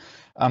transition.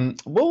 What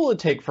will it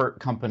take for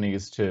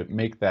companies to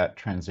make that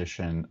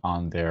transition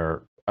on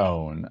their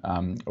own?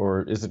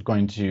 Or is it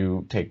going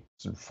to take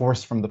sort of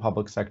force from the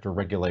public sector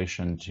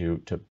regulation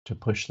to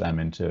push them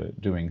into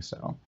doing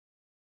so?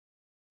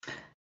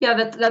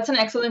 Yeah, that's an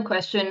excellent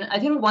question. I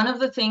think one of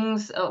the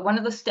things, one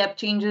of the step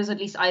changes, at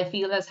least I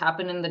feel, has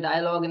happened in the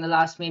dialogue in the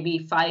last maybe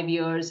 5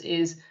 years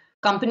is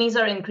companies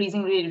are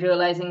increasingly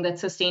realizing that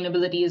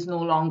sustainability is no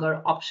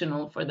longer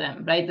optional for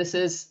them, right? This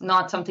is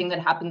not something that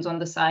happens on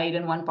the side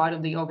in one part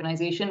of the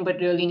organization, but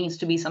really needs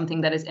to be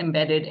something that is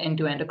embedded end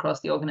to end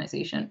across the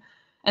organization.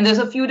 And there's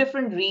a few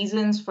different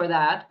reasons for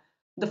that.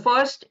 The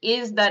first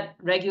is that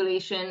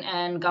regulation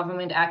and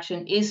government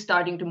action is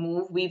starting to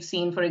move. We've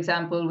seen, for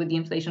example, with the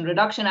Inflation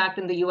Reduction Act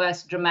in the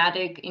US,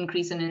 dramatic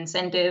increase in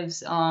incentives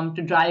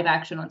to drive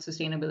action on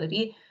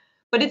sustainability.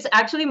 But it's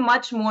actually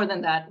much more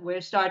than that.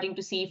 We're starting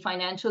to see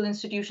financial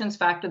institutions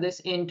factor this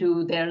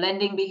into their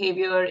lending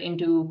behavior,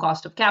 into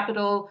cost of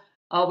capital.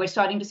 We're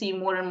starting to see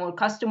more and more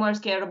customers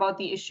care about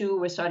the issue.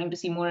 We're starting to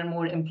see more and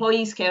more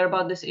employees care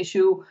about this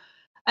issue.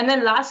 And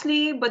then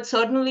lastly, but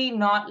certainly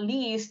not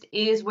least,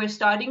 is we're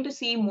starting to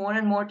see more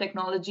and more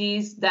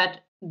technologies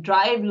that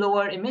drive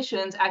lower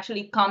emissions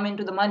actually come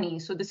into the money.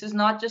 So this is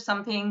not just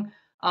something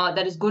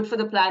that is good for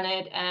the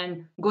planet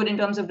and good in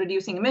terms of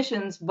reducing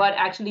emissions, but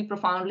actually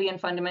profoundly and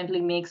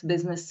fundamentally makes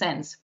business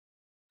sense.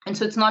 And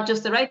so it's not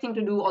just the right thing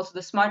to do, also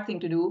the smart thing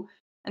to do.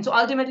 And so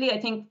ultimately, I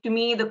think to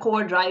me, the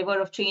core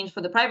driver of change for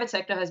the private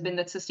sector has been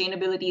that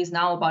sustainability is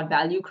now about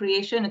value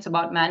creation. It's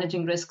about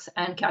managing risks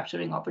and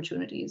capturing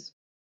opportunities.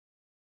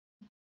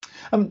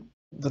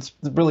 That's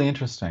really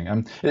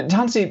interesting.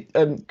 Tensie,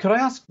 could I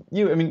ask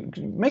you,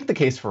 make the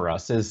case for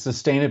us, is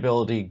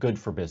sustainability good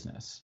for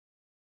business?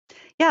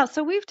 Yeah,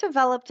 so we've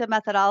developed a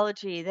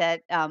methodology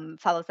that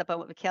follows up on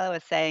what Mekela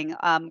was saying,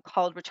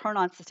 called Return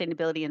on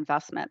Sustainability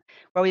Investment,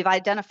 where we've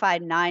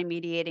identified 9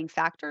 mediating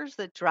factors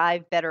that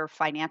drive better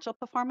financial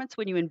performance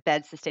when you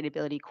embed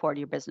sustainability core to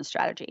your business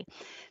strategy.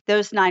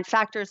 Those 9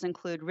 factors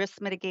include risk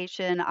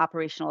mitigation,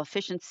 operational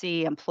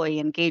efficiency, employee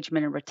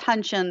engagement and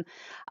retention,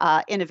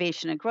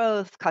 innovation and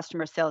growth,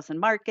 customer sales and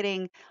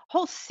marketing, a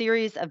whole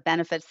series of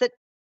benefits that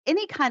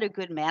any kind of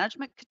good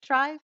management could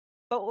drive.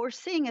 But what we're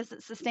seeing is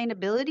that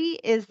sustainability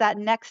is that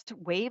next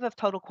wave of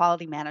total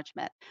quality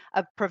management,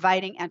 of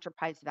providing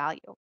enterprise value.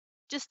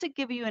 Just to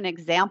give you an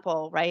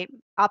example, right?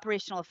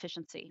 Operational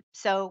efficiency.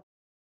 So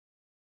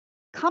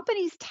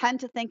companies tend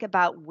to think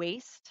about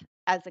waste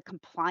as a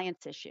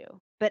compliance issue,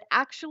 but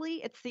actually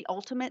it's the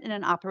ultimate in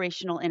an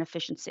operational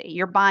inefficiency.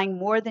 You're buying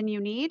more than you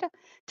need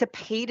to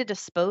pay to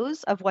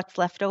dispose of what's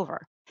left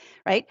over.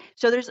 Right.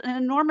 So there's an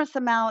enormous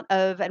amount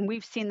of, and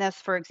we've seen this,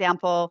 for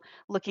example,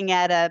 looking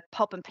at a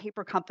pulp and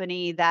paper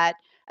company that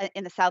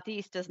in the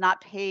Southeast does not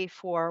pay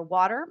for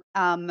water,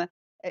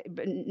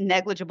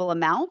 negligible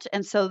amount.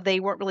 And so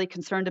they weren't really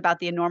concerned about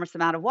the enormous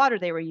amount of water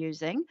they were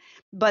using.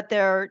 But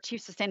their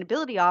chief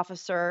sustainability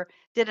officer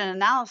did an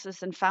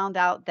analysis and found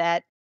out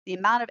that the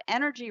amount of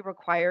energy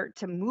required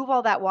to move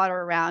all that water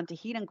around to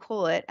heat and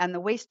cool it, and the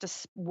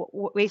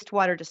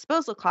wastewater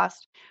disposal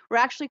costs were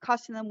actually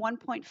costing them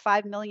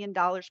 $1.5 million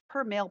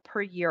per male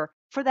per year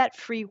for that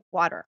free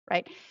water,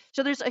 right?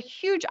 So there's a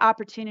huge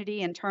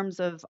opportunity in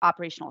terms of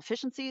operational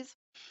efficiencies.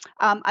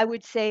 I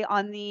would say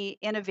on the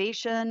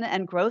innovation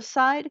and growth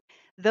side,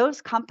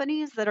 those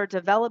companies that are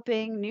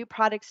developing new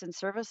products and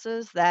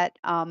services that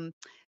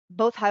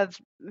both have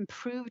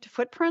improved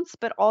footprints,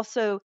 but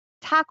also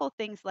tackle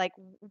things like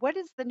what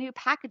is the new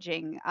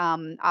packaging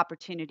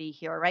opportunity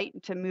here, right?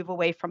 To move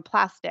away from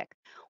plastic.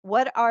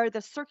 What are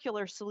the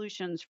circular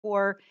solutions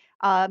for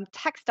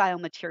textile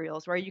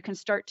materials where you can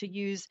start to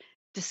use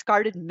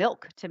discarded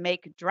milk to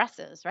make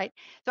dresses, right?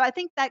 So I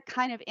think that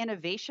kind of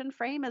innovation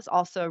frame is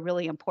also a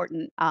really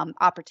important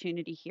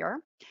opportunity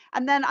here.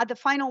 And then the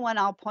final one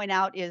I'll point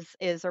out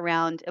is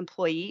around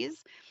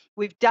employees.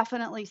 We've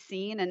definitely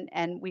seen,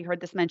 and we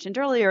heard this mentioned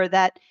earlier,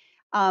 that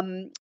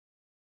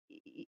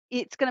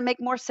it's going to make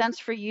more sense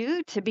for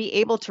you to be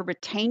able to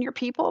retain your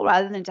people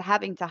rather than to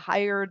having to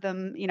hire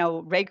them,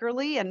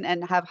 regularly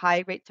and have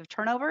high rates of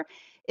turnover.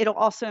 It'll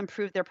also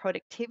improve their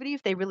productivity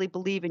if they really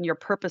believe in your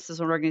purpose as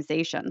an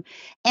organization.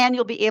 And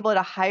you'll be able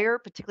to hire,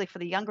 particularly for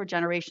the younger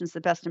generations,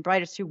 the best and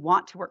brightest who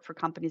want to work for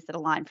companies that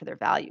align for their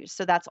values.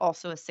 So that's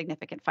also a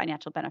significant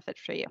financial benefit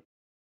for you.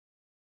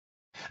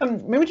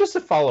 Maybe just to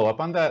follow up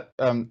on that,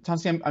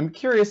 Tensie, I'm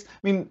curious.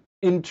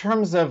 In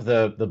terms of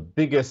the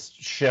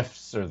biggest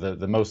shifts or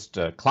the most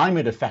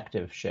climate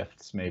effective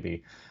shifts,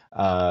 maybe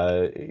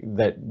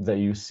that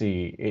you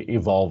see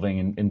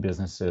evolving in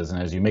businesses,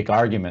 and as you make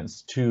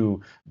arguments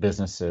to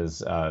businesses,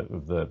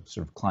 the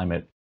sort of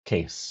climate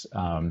case.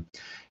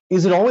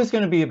 Is it always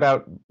going to be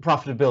about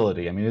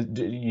profitability?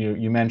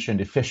 You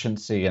mentioned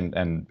efficiency, and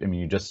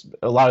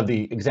a lot of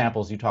the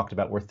examples you talked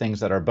about were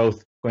things that are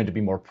both going to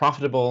be more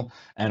profitable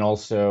and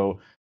also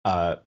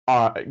are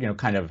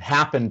kind of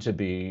happen to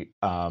be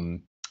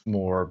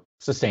more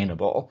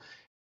sustainable.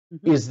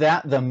 Mm-hmm. Is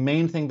that the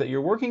main thing that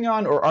you're working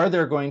on, or are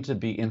there going to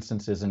be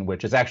instances in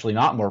which it's actually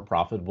not more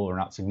profitable or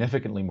not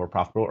significantly more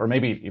profitable, or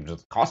maybe it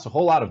just costs a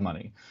whole lot of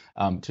money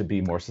to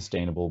be more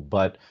sustainable,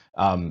 but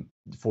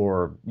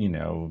for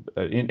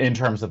in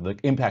terms of the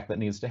impact that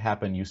needs to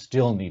happen, you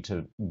still need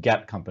to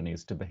get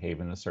companies to behave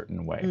in a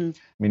certain way?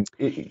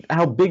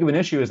 How big of an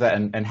issue is that,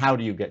 and how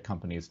do you get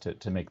companies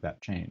to make that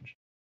change?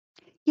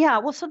 Yeah,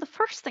 well, so the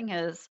first thing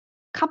is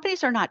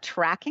companies are not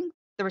tracking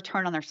the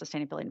return on their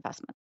sustainability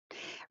investment.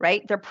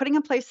 right? They're putting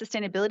in place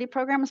sustainability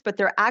programs, but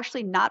they're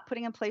actually not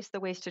putting in place the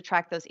ways to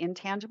track those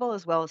intangible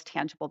as well as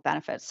tangible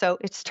benefits. So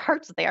it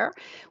starts there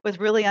with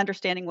really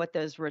understanding what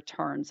those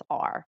returns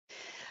are.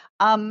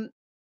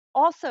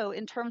 Also,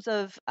 in terms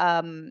of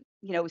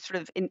sort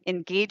of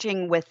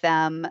engaging with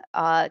them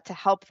to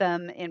help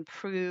them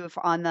improve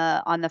on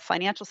the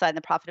financial side and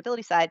the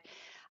profitability side,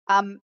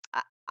 um,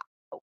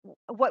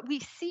 what we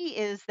see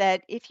is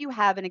that if you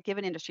have in a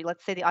given industry,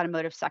 let's say the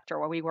automotive sector,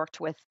 where we worked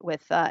with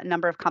a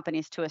number of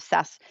companies to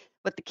assess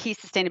what the key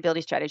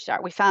sustainability strategies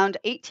are, we found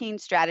 18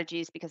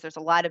 strategies because there's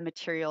a lot of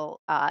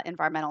material,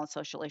 environmental and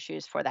social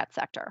issues for that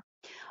sector.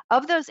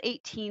 Of those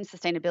 18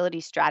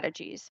 sustainability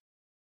strategies,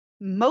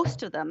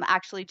 most of them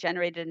actually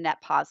generated a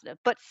net positive,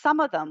 but some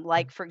of them,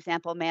 like for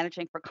example,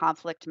 managing for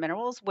conflict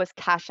minerals, was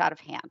cash out of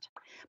hand.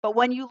 But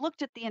when you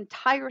looked at the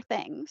entire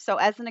thing, so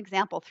as an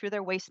example, through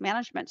their waste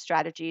management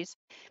strategies,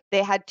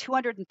 they had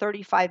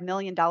 $235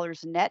 million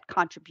net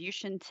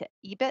contribution to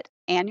EBIT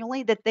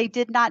annually that they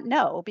did not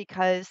know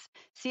because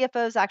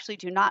CFOs actually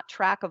do not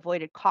track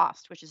avoided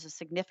cost, which is a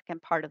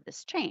significant part of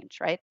this change,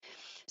 right?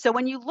 So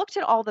when you looked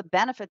at all the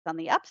benefits on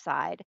the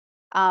upside,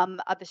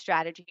 of the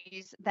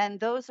strategies, then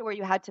those where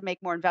you had to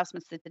make more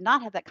investments that did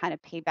not have that kind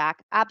of payback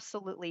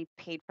absolutely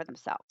paid for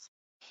themselves.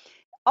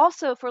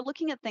 Also, if we're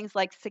looking at things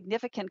like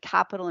significant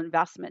capital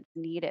investment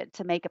needed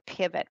to make a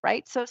pivot,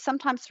 right? So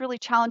sometimes it's really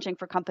challenging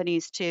for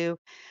companies to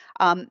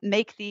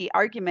make the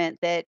argument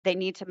that they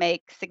need to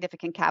make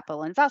significant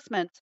capital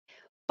investments.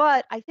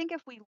 But I think if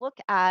we look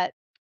at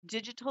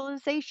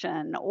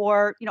digitalization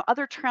or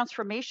other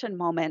transformation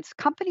moments,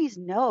 companies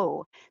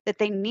know that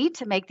they need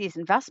to make these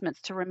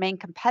investments to remain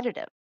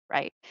competitive,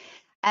 right?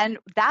 And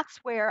that's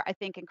where I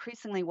think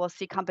increasingly we'll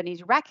see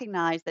companies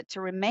recognize that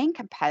to remain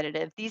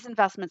competitive, these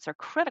investments are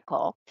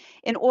critical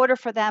in order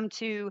for them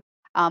to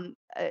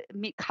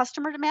meet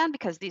customer demand,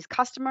 because these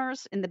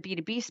customers in the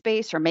B2B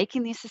space are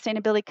making these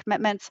sustainability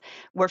commitments.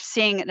 We're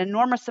seeing an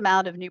enormous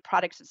amount of new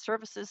products and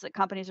services that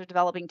companies are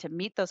developing to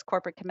meet those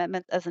corporate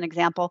commitments, as an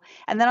example.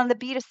 And then on the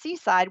B2C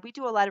side, we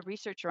do a lot of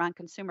research around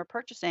consumer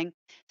purchasing.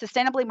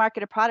 Sustainably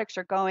marketed products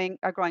are growing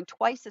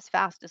twice as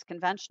fast as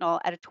conventional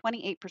at a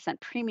 28%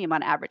 premium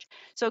on average.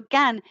 So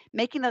again,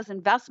 making those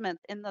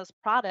investments in those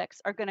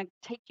products are going to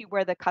take you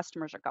where the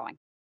customers are going.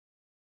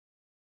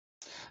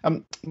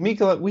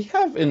 Mekela, we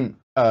have an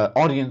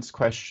audience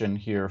question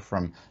here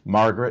from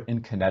Margaret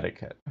in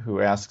Connecticut,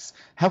 who asks,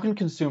 how can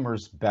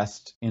consumers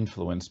best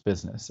influence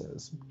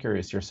businesses? I'm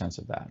curious your sense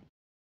of that.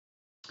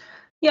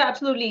 Yeah,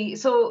 absolutely.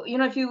 So,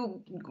 if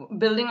you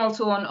building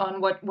also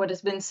on what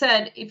has been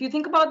said, if you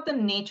think about the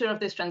nature of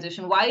this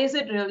transition, why is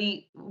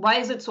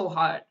it so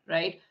hard,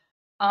 right?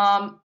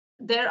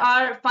 There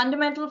are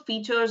fundamental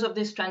features of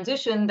this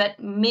transition that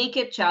make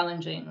it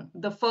challenging.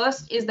 The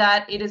first is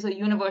that it is a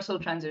universal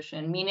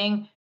transition,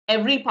 meaning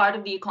every part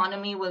of the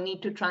economy will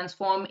need to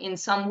transform in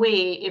some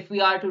way if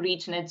we are to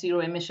reach net zero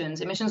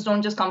emissions. Emissions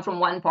don't just come from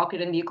one pocket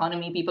in the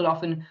economy. People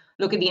often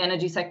look at the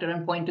energy sector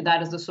and point to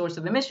that as the source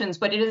of emissions,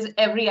 but it is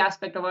every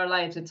aspect of our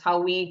lives. It's how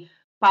we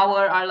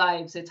power our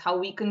lives. It's how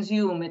we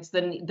consume. It's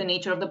the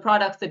nature of the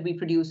products that we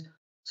produce.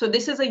 So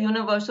this is a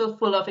universal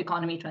full of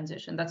economy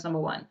transition. That's number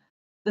one.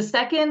 The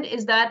second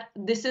is that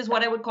this is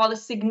what I would call a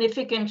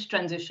significant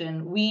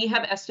transition. We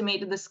have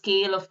estimated the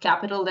scale of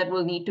capital that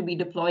will need to be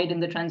deployed in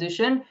the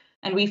transition.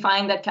 And we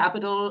find that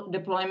capital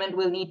deployment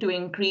will need to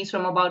increase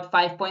from about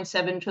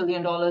 $5.7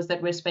 trillion that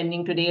we're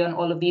spending today on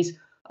all of these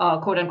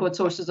quote unquote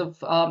sources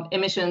of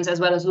emissions, as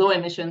well as low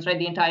emissions, right?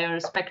 The entire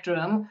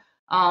spectrum.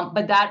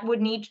 But that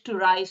would need to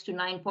rise to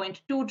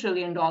 $9.2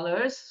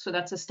 trillion. So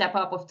that's a step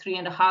up of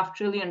 $3.5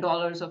 trillion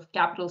of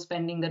capital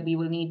spending that we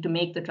will need to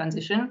make the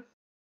transition.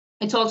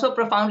 It's also a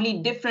profoundly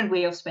different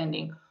way of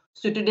spending.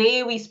 So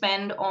today we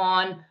spend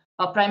on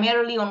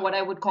primarily on what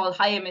I would call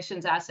high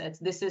emissions assets.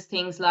 This is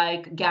things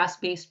like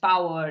gas-based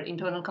power,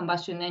 internal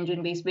combustion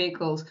engine-based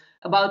vehicles.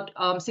 About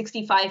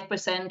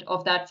 65%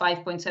 of that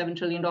 $5.7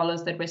 trillion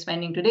that we're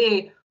spending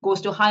today goes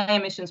to high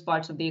emissions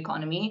parts of the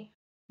economy.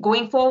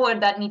 Going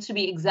forward, that needs to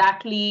be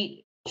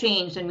exactly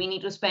changed, and we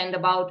need to spend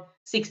about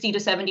 60 to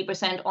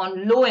 70%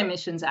 on low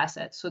emissions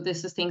assets. So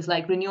this is things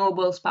like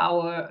renewables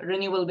power,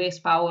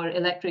 renewable-based power,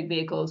 electric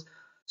vehicles.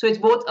 So it's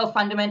both a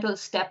fundamental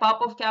step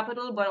up of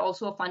capital, but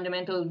also a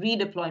fundamental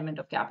redeployment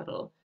of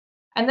capital.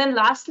 And then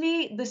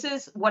lastly, this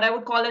is what I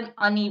would call an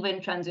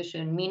uneven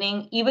transition,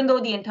 meaning even though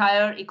the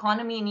entire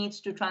economy needs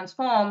to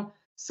transform,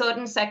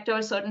 certain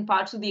sectors, certain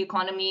parts of the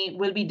economy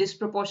will be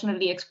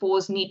disproportionately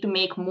exposed, need to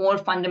make more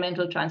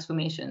fundamental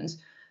transformations.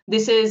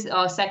 This is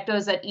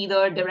sectors that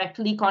either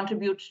directly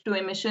contribute to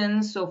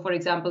emissions. So for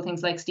example,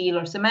 things like steel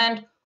or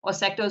cement, or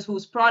sectors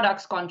whose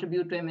products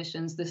contribute to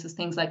emissions. This is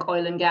things like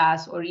oil and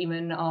gas, or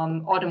even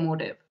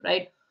automotive,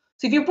 right?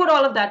 So if you put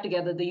all of that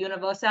together, the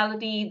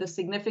universality, the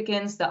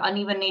significance, the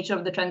uneven nature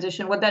of the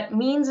transition, what that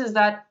means is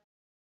that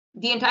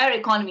the entire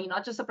economy,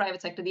 not just the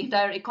private sector, the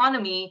entire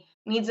economy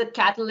needs a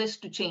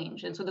catalyst to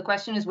change. And so the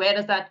question is, where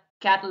does that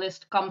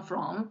catalyst come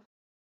from?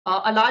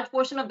 A large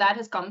portion of that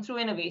has come through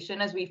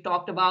innovation. As we've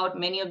talked about,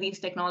 many of these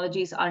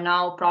technologies are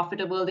now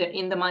profitable, they're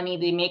in the money,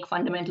 they make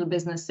fundamental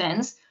business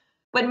sense.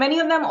 But many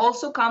of them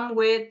also come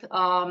with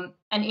an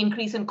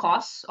increase in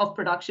costs of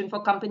production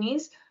for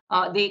companies.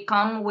 They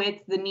come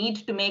with the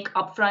need to make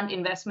upfront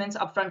investments,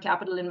 upfront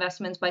capital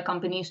investments by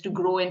companies to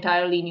grow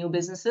entirely new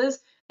businesses.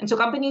 And so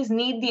companies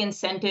need the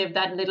incentive,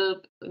 that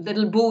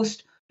little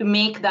boost to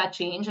make that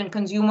change. And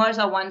consumers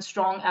are one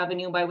strong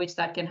avenue by which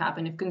that can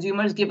happen. If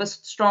consumers give a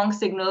strong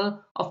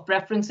signal of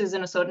preferences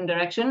in a certain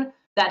direction,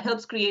 that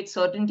helps create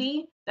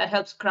certainty, that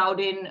helps crowd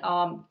in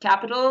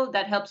capital,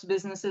 that helps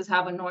businesses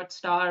have a North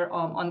Star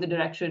on the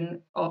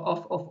direction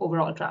of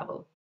overall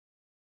travel.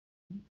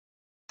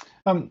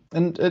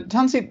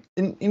 Tensie,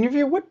 in your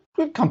view, what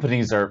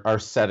companies are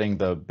setting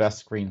the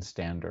best green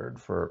standard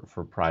for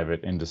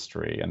private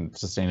industry and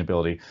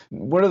sustainability?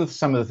 What are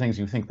some of the things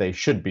you think they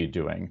should be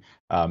doing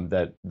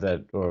that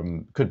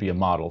could be a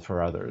model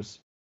for others?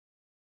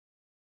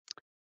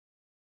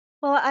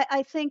 Well,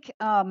 I think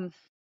in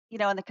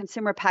the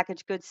consumer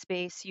packaged goods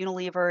space,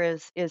 Unilever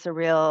is a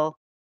real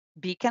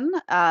beacon.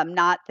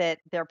 Not that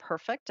they're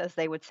perfect, as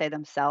they would say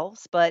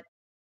themselves, but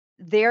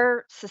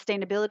their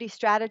sustainability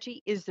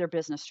strategy is their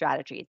business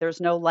strategy.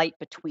 There's no light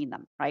between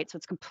them, right? So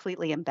it's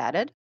completely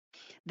embedded.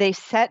 They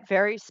set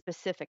very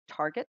specific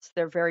targets.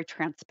 They're very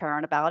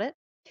transparent about it.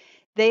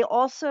 They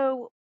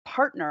also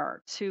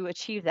partner to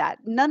achieve that.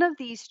 None of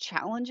these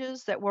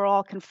challenges that we're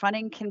all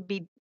confronting can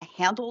be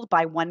handled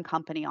by one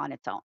company on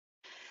its own.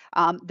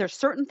 There's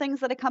certain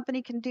things that a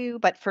company can do,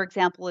 but for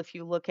example, if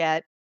you look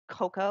at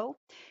cocoa,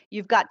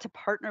 you've got to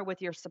partner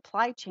with your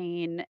supply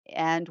chain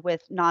and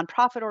with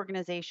nonprofit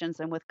organizations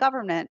and with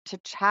government to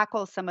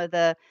tackle some of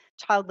the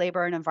child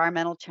labor and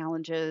environmental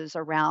challenges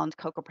around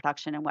cocoa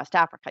production in West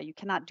Africa. You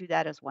cannot do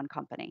that as one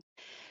company.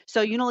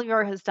 So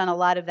Unilever has done a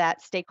lot of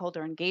that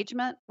stakeholder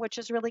engagement, which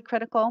is really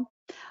critical.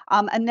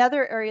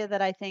 Another area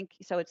that I think,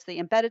 so it's the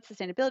embedded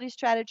sustainability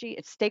strategy,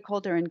 it's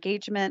stakeholder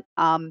engagement.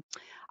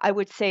 I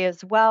would say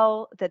as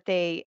well that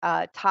they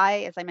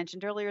tie, as I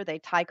mentioned earlier, they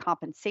tie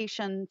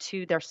compensation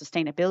to their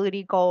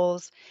sustainability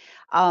goals.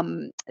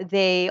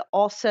 They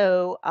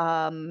also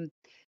have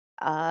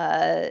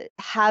a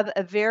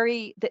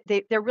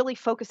they're really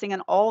focusing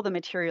on all the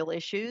material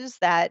issues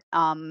that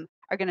are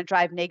going to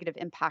drive negative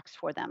impacts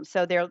for them.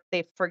 So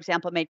they, for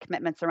example, made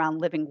commitments around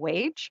living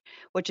wage,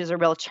 which is a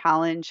real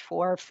challenge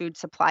for food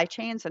supply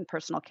chains and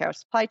personal care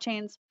supply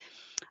chains.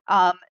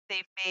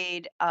 They've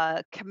made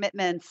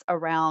commitments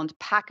around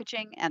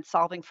packaging and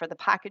solving for the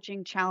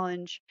packaging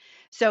challenge.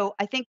 So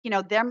I think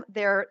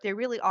they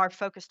really are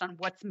focused on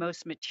what's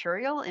most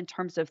material in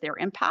terms of their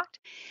impact.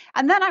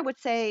 And then I would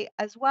say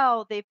as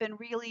well, they've been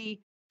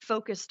really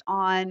focused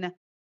on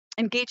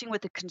engaging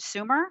with the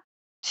consumer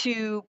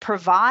to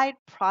provide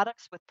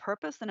products with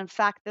purpose. And in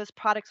fact, those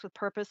products with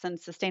purpose and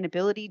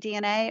sustainability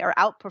DNA are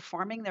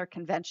outperforming their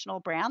conventional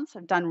brands,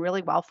 have done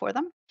really well for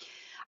them.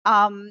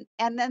 And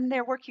then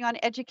they're working on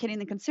educating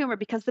the consumer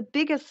because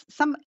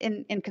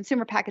in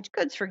consumer packaged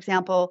goods, for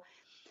example,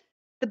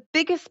 the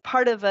biggest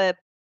part of the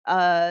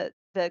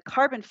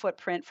carbon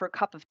footprint for a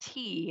cup of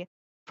tea,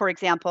 for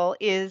example,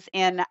 is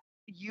in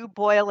you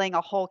boiling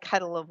a whole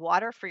kettle of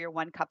water for your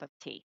 1 cup of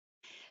tea.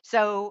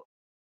 So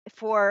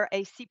for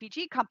a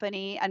CPG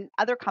company and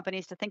other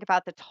companies to think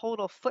about the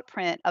total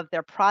footprint of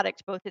their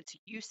product, both its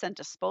use and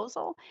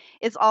disposal,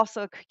 is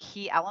also a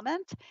key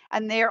element.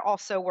 And they're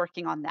also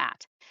working on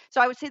that.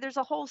 So I would say there's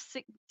a whole,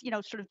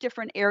 sort of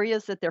different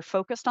areas that they're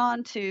focused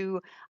on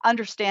to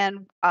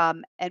understand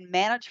and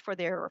manage for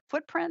their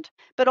footprint,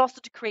 but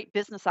also to create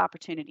business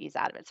opportunities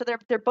out of it. So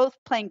they're both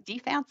playing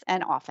defense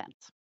and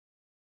offense.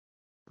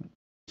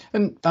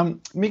 And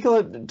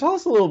Mekela, tell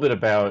us a little bit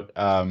about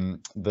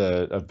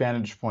the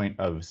vantage point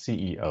of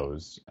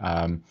CEOs.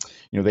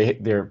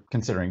 They're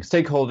considering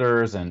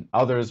stakeholders and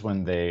others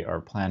when they are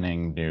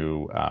planning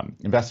new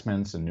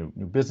investments and new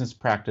business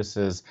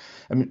practices.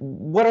 I mean,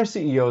 what are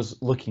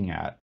CEOs looking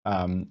at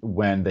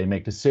when they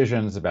make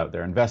decisions about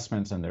their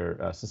investments and their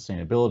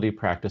sustainability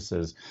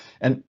practices?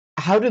 And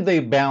how do they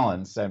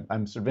balance?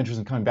 I'm sort of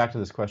interested in coming back to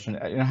this question.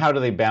 How do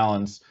they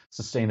balance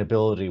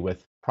sustainability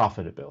with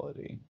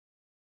profitability?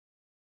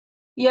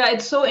 Yeah,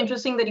 it's so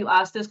interesting that you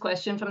asked this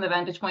question from the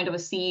vantage point of a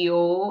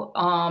CEO,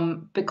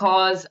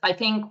 because I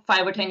think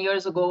 5 or 10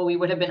 years ago, we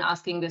would have been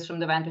asking this from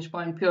the vantage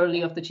point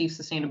purely of the chief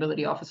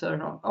sustainability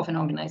officer of an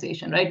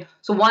organization, right?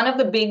 So one of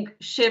the big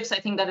shifts I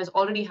think that has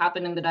already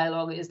happened in the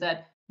dialogue is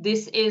that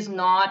this is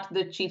not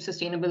the chief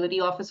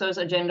sustainability officer's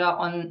agenda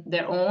on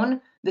their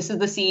own. This is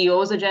the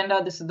CEO's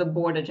agenda. This is the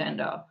board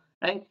agenda,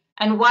 right?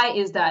 And why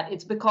is that?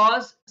 It's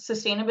because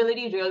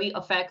sustainability really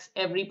affects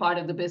every part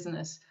of the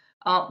business.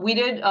 We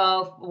did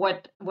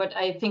what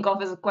I think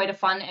of as quite a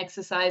fun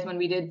exercise when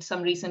we did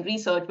some recent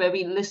research where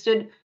we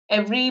listed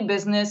every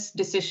business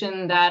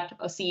decision that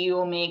a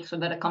CEO makes or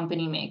that a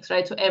company makes,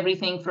 right? So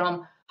everything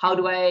from how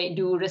do I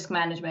do risk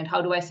management?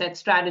 How do I set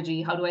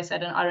strategy? How do I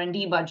set an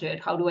R&D budget?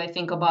 How do I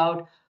think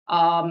about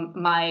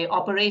my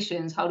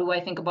operations? How do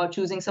I think about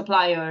choosing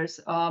suppliers?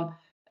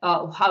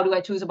 how do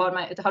I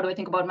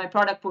think about my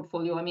product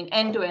portfolio? I mean,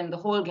 end to end, the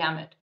whole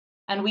gamut.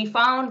 And we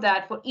found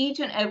that for each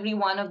and every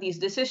one of these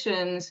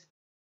decisions,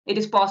 it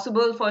is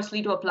possible,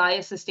 firstly, to apply a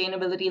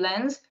sustainability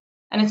lens.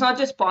 And it's not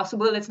just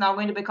possible, it's now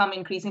going to become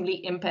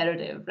increasingly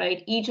imperative,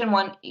 right?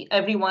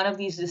 Every one of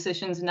these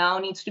decisions now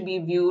needs to be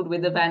viewed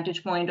with the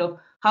vantage point of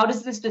how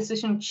does this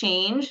decision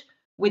change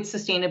with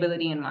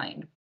sustainability in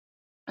mind?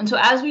 And so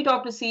as we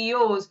talk to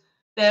CEOs,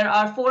 there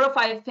are 4 or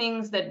 5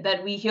 things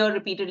that we hear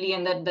repeatedly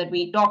and that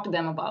we talk to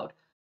them about.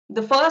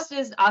 The first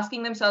is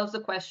asking themselves the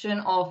question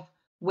of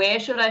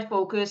where should I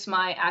focus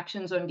my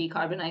actions on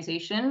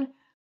decarbonization?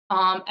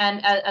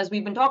 And as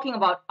we've been talking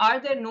about, are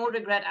there no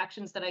regret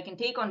actions that I can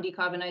take on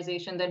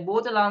decarbonization that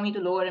both allow me to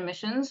lower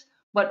emissions,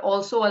 but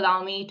also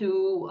allow me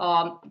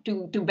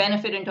to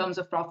benefit in terms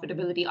of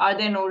profitability? Are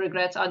there no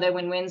regrets? Are there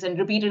win-wins? And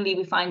repeatedly,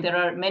 we find there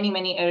are many,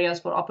 many areas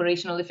for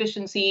operational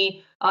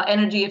efficiency,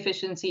 energy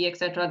efficiency, et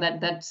cetera,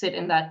 that sit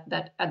in at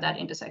that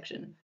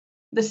intersection.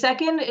 The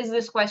second is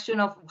this question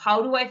of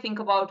how do I think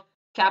about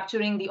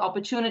capturing the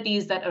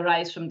opportunities that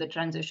arise from the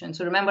transition?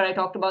 So remember, I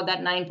talked about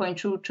that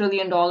 $9.2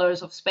 trillion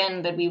of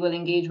spend that we will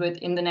engage with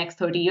in the next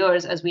 30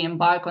 years as we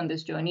embark on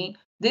this journey.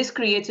 This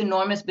creates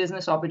enormous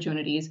business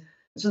opportunities.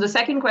 So the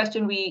second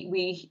question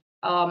we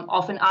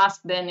often ask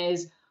then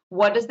is,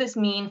 what does this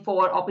mean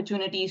for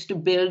opportunities to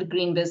build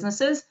green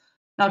businesses?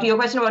 Now, to your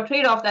question about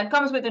trade-off, that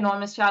comes with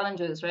enormous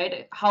challenges,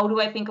 right? How do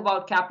I think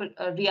about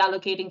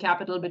reallocating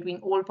capital between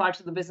old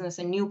parts of the business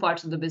and new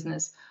parts of the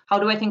business? How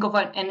do I think of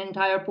an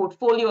entire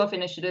portfolio of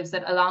initiatives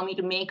that allow me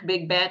to make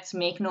big bets,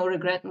 make no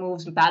regret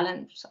moves,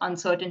 balance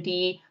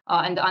uncertainty,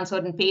 and the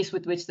uncertain pace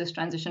with which this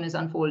transition is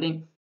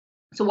unfolding?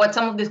 So what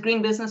some of this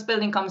green business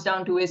building comes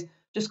down to is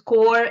just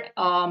core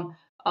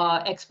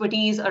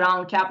expertise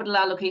around capital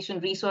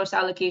allocation, resource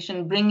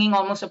allocation, bringing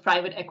almost a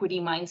private equity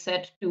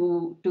mindset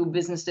to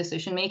business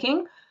decision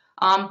making.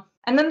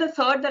 And then the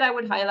third that I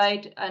would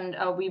highlight, and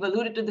we've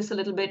alluded to this a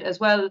little bit as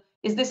well,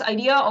 is this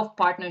idea of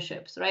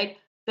partnerships, right?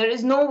 There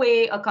is no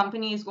way a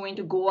company is going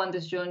to go on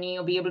this journey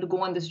or be able to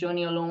go on this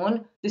journey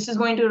alone. This is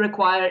going to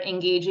require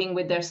engaging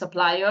with their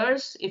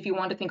suppliers if you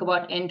want to think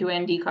about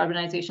end-to-end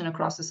decarbonization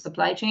across the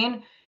supply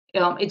chain.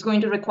 It's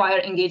going to require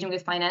engaging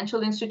with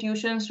financial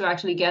institutions to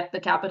actually get the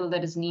capital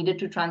that is needed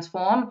to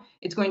transform.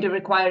 It's going to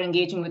require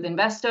engaging with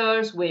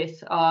investors,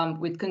 with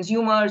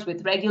consumers,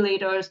 with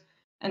regulators.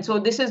 And so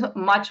this is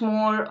much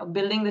more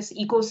building this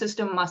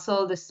ecosystem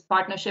muscle, this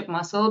partnership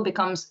muscle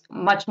becomes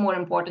much more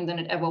important than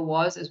it ever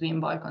was as we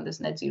embark on this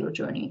net zero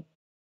journey.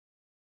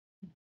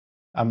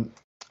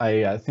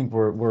 I think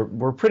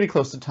we're pretty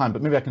close to time,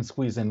 but maybe I can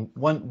squeeze in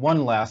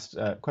one last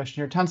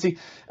question here. Tensie,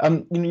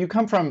 you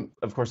come from,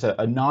 of course, a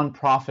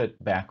nonprofit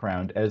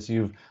background as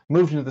you've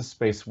moved into the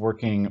space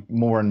working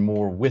more and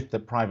more with the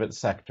private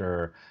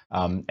sector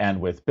and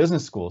with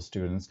business school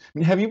students. I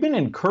mean, have you been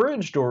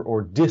encouraged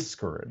or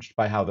discouraged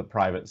by how the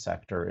private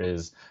sector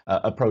is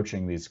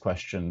approaching these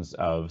questions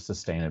of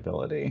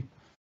sustainability?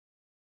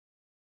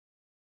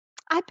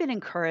 I've been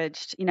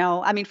encouraged.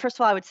 I mean, first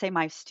of all, I would say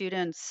my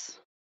students,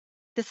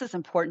 this is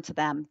important to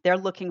them. They're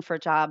looking for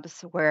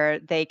jobs where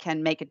they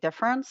can make a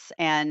difference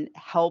and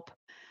help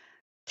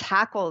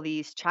tackle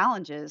these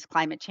challenges,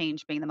 climate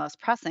change being the most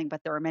pressing,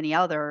 but there are many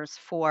others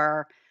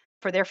for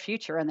their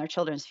future and their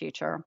children's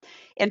future.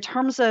 In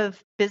terms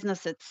of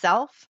business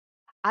itself,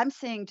 I'm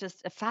seeing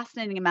just a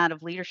fascinating amount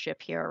of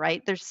leadership here,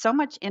 right? There's so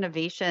much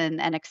innovation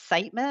and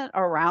excitement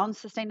around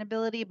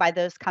sustainability by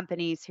those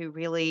companies who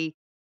really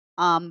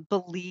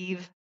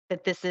believe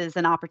that this is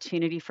an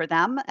opportunity for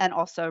them and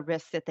also a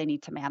risk that they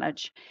need to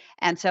manage.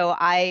 And so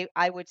I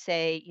would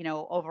say,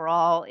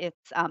 overall,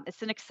 it's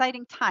an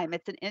exciting time.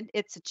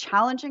 It's a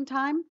challenging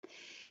time,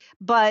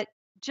 but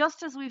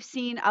just as we've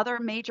seen other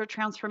major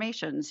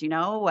transformations,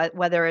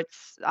 whether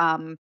it's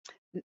the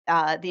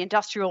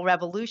Industrial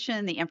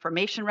Revolution, the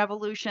Information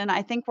Revolution,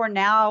 I think we're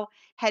now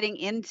heading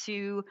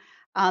into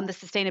the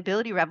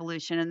sustainability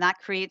revolution, and that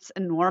creates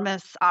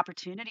enormous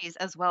opportunities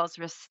as well as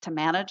risks to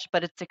manage,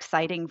 but it's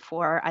exciting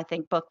for, I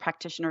think, both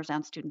practitioners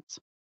and students.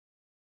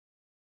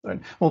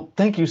 Well,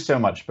 thank you so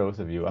much, both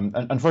of you.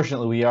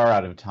 Unfortunately, we are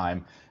out of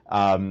time,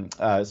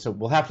 so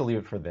we'll have to leave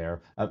it for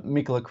there.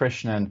 Mekela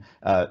Krishnan,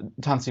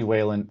 Tensie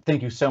Whelan,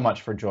 thank you so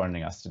much for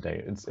joining us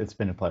today. It's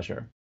been a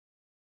pleasure.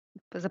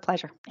 It was a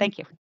pleasure. Thank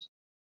you.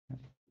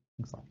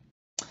 Thanks a lot.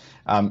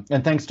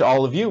 And thanks to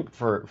all of you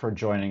for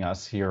joining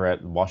us here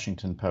at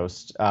Washington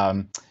Post.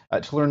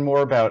 To learn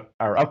more about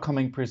our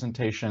upcoming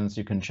presentations,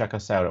 you can check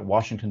us out at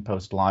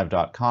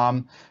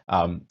washingtonpostlive.com.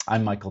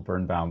 I'm Michael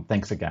Birnbaum.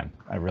 Thanks again.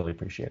 I really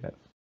appreciate it.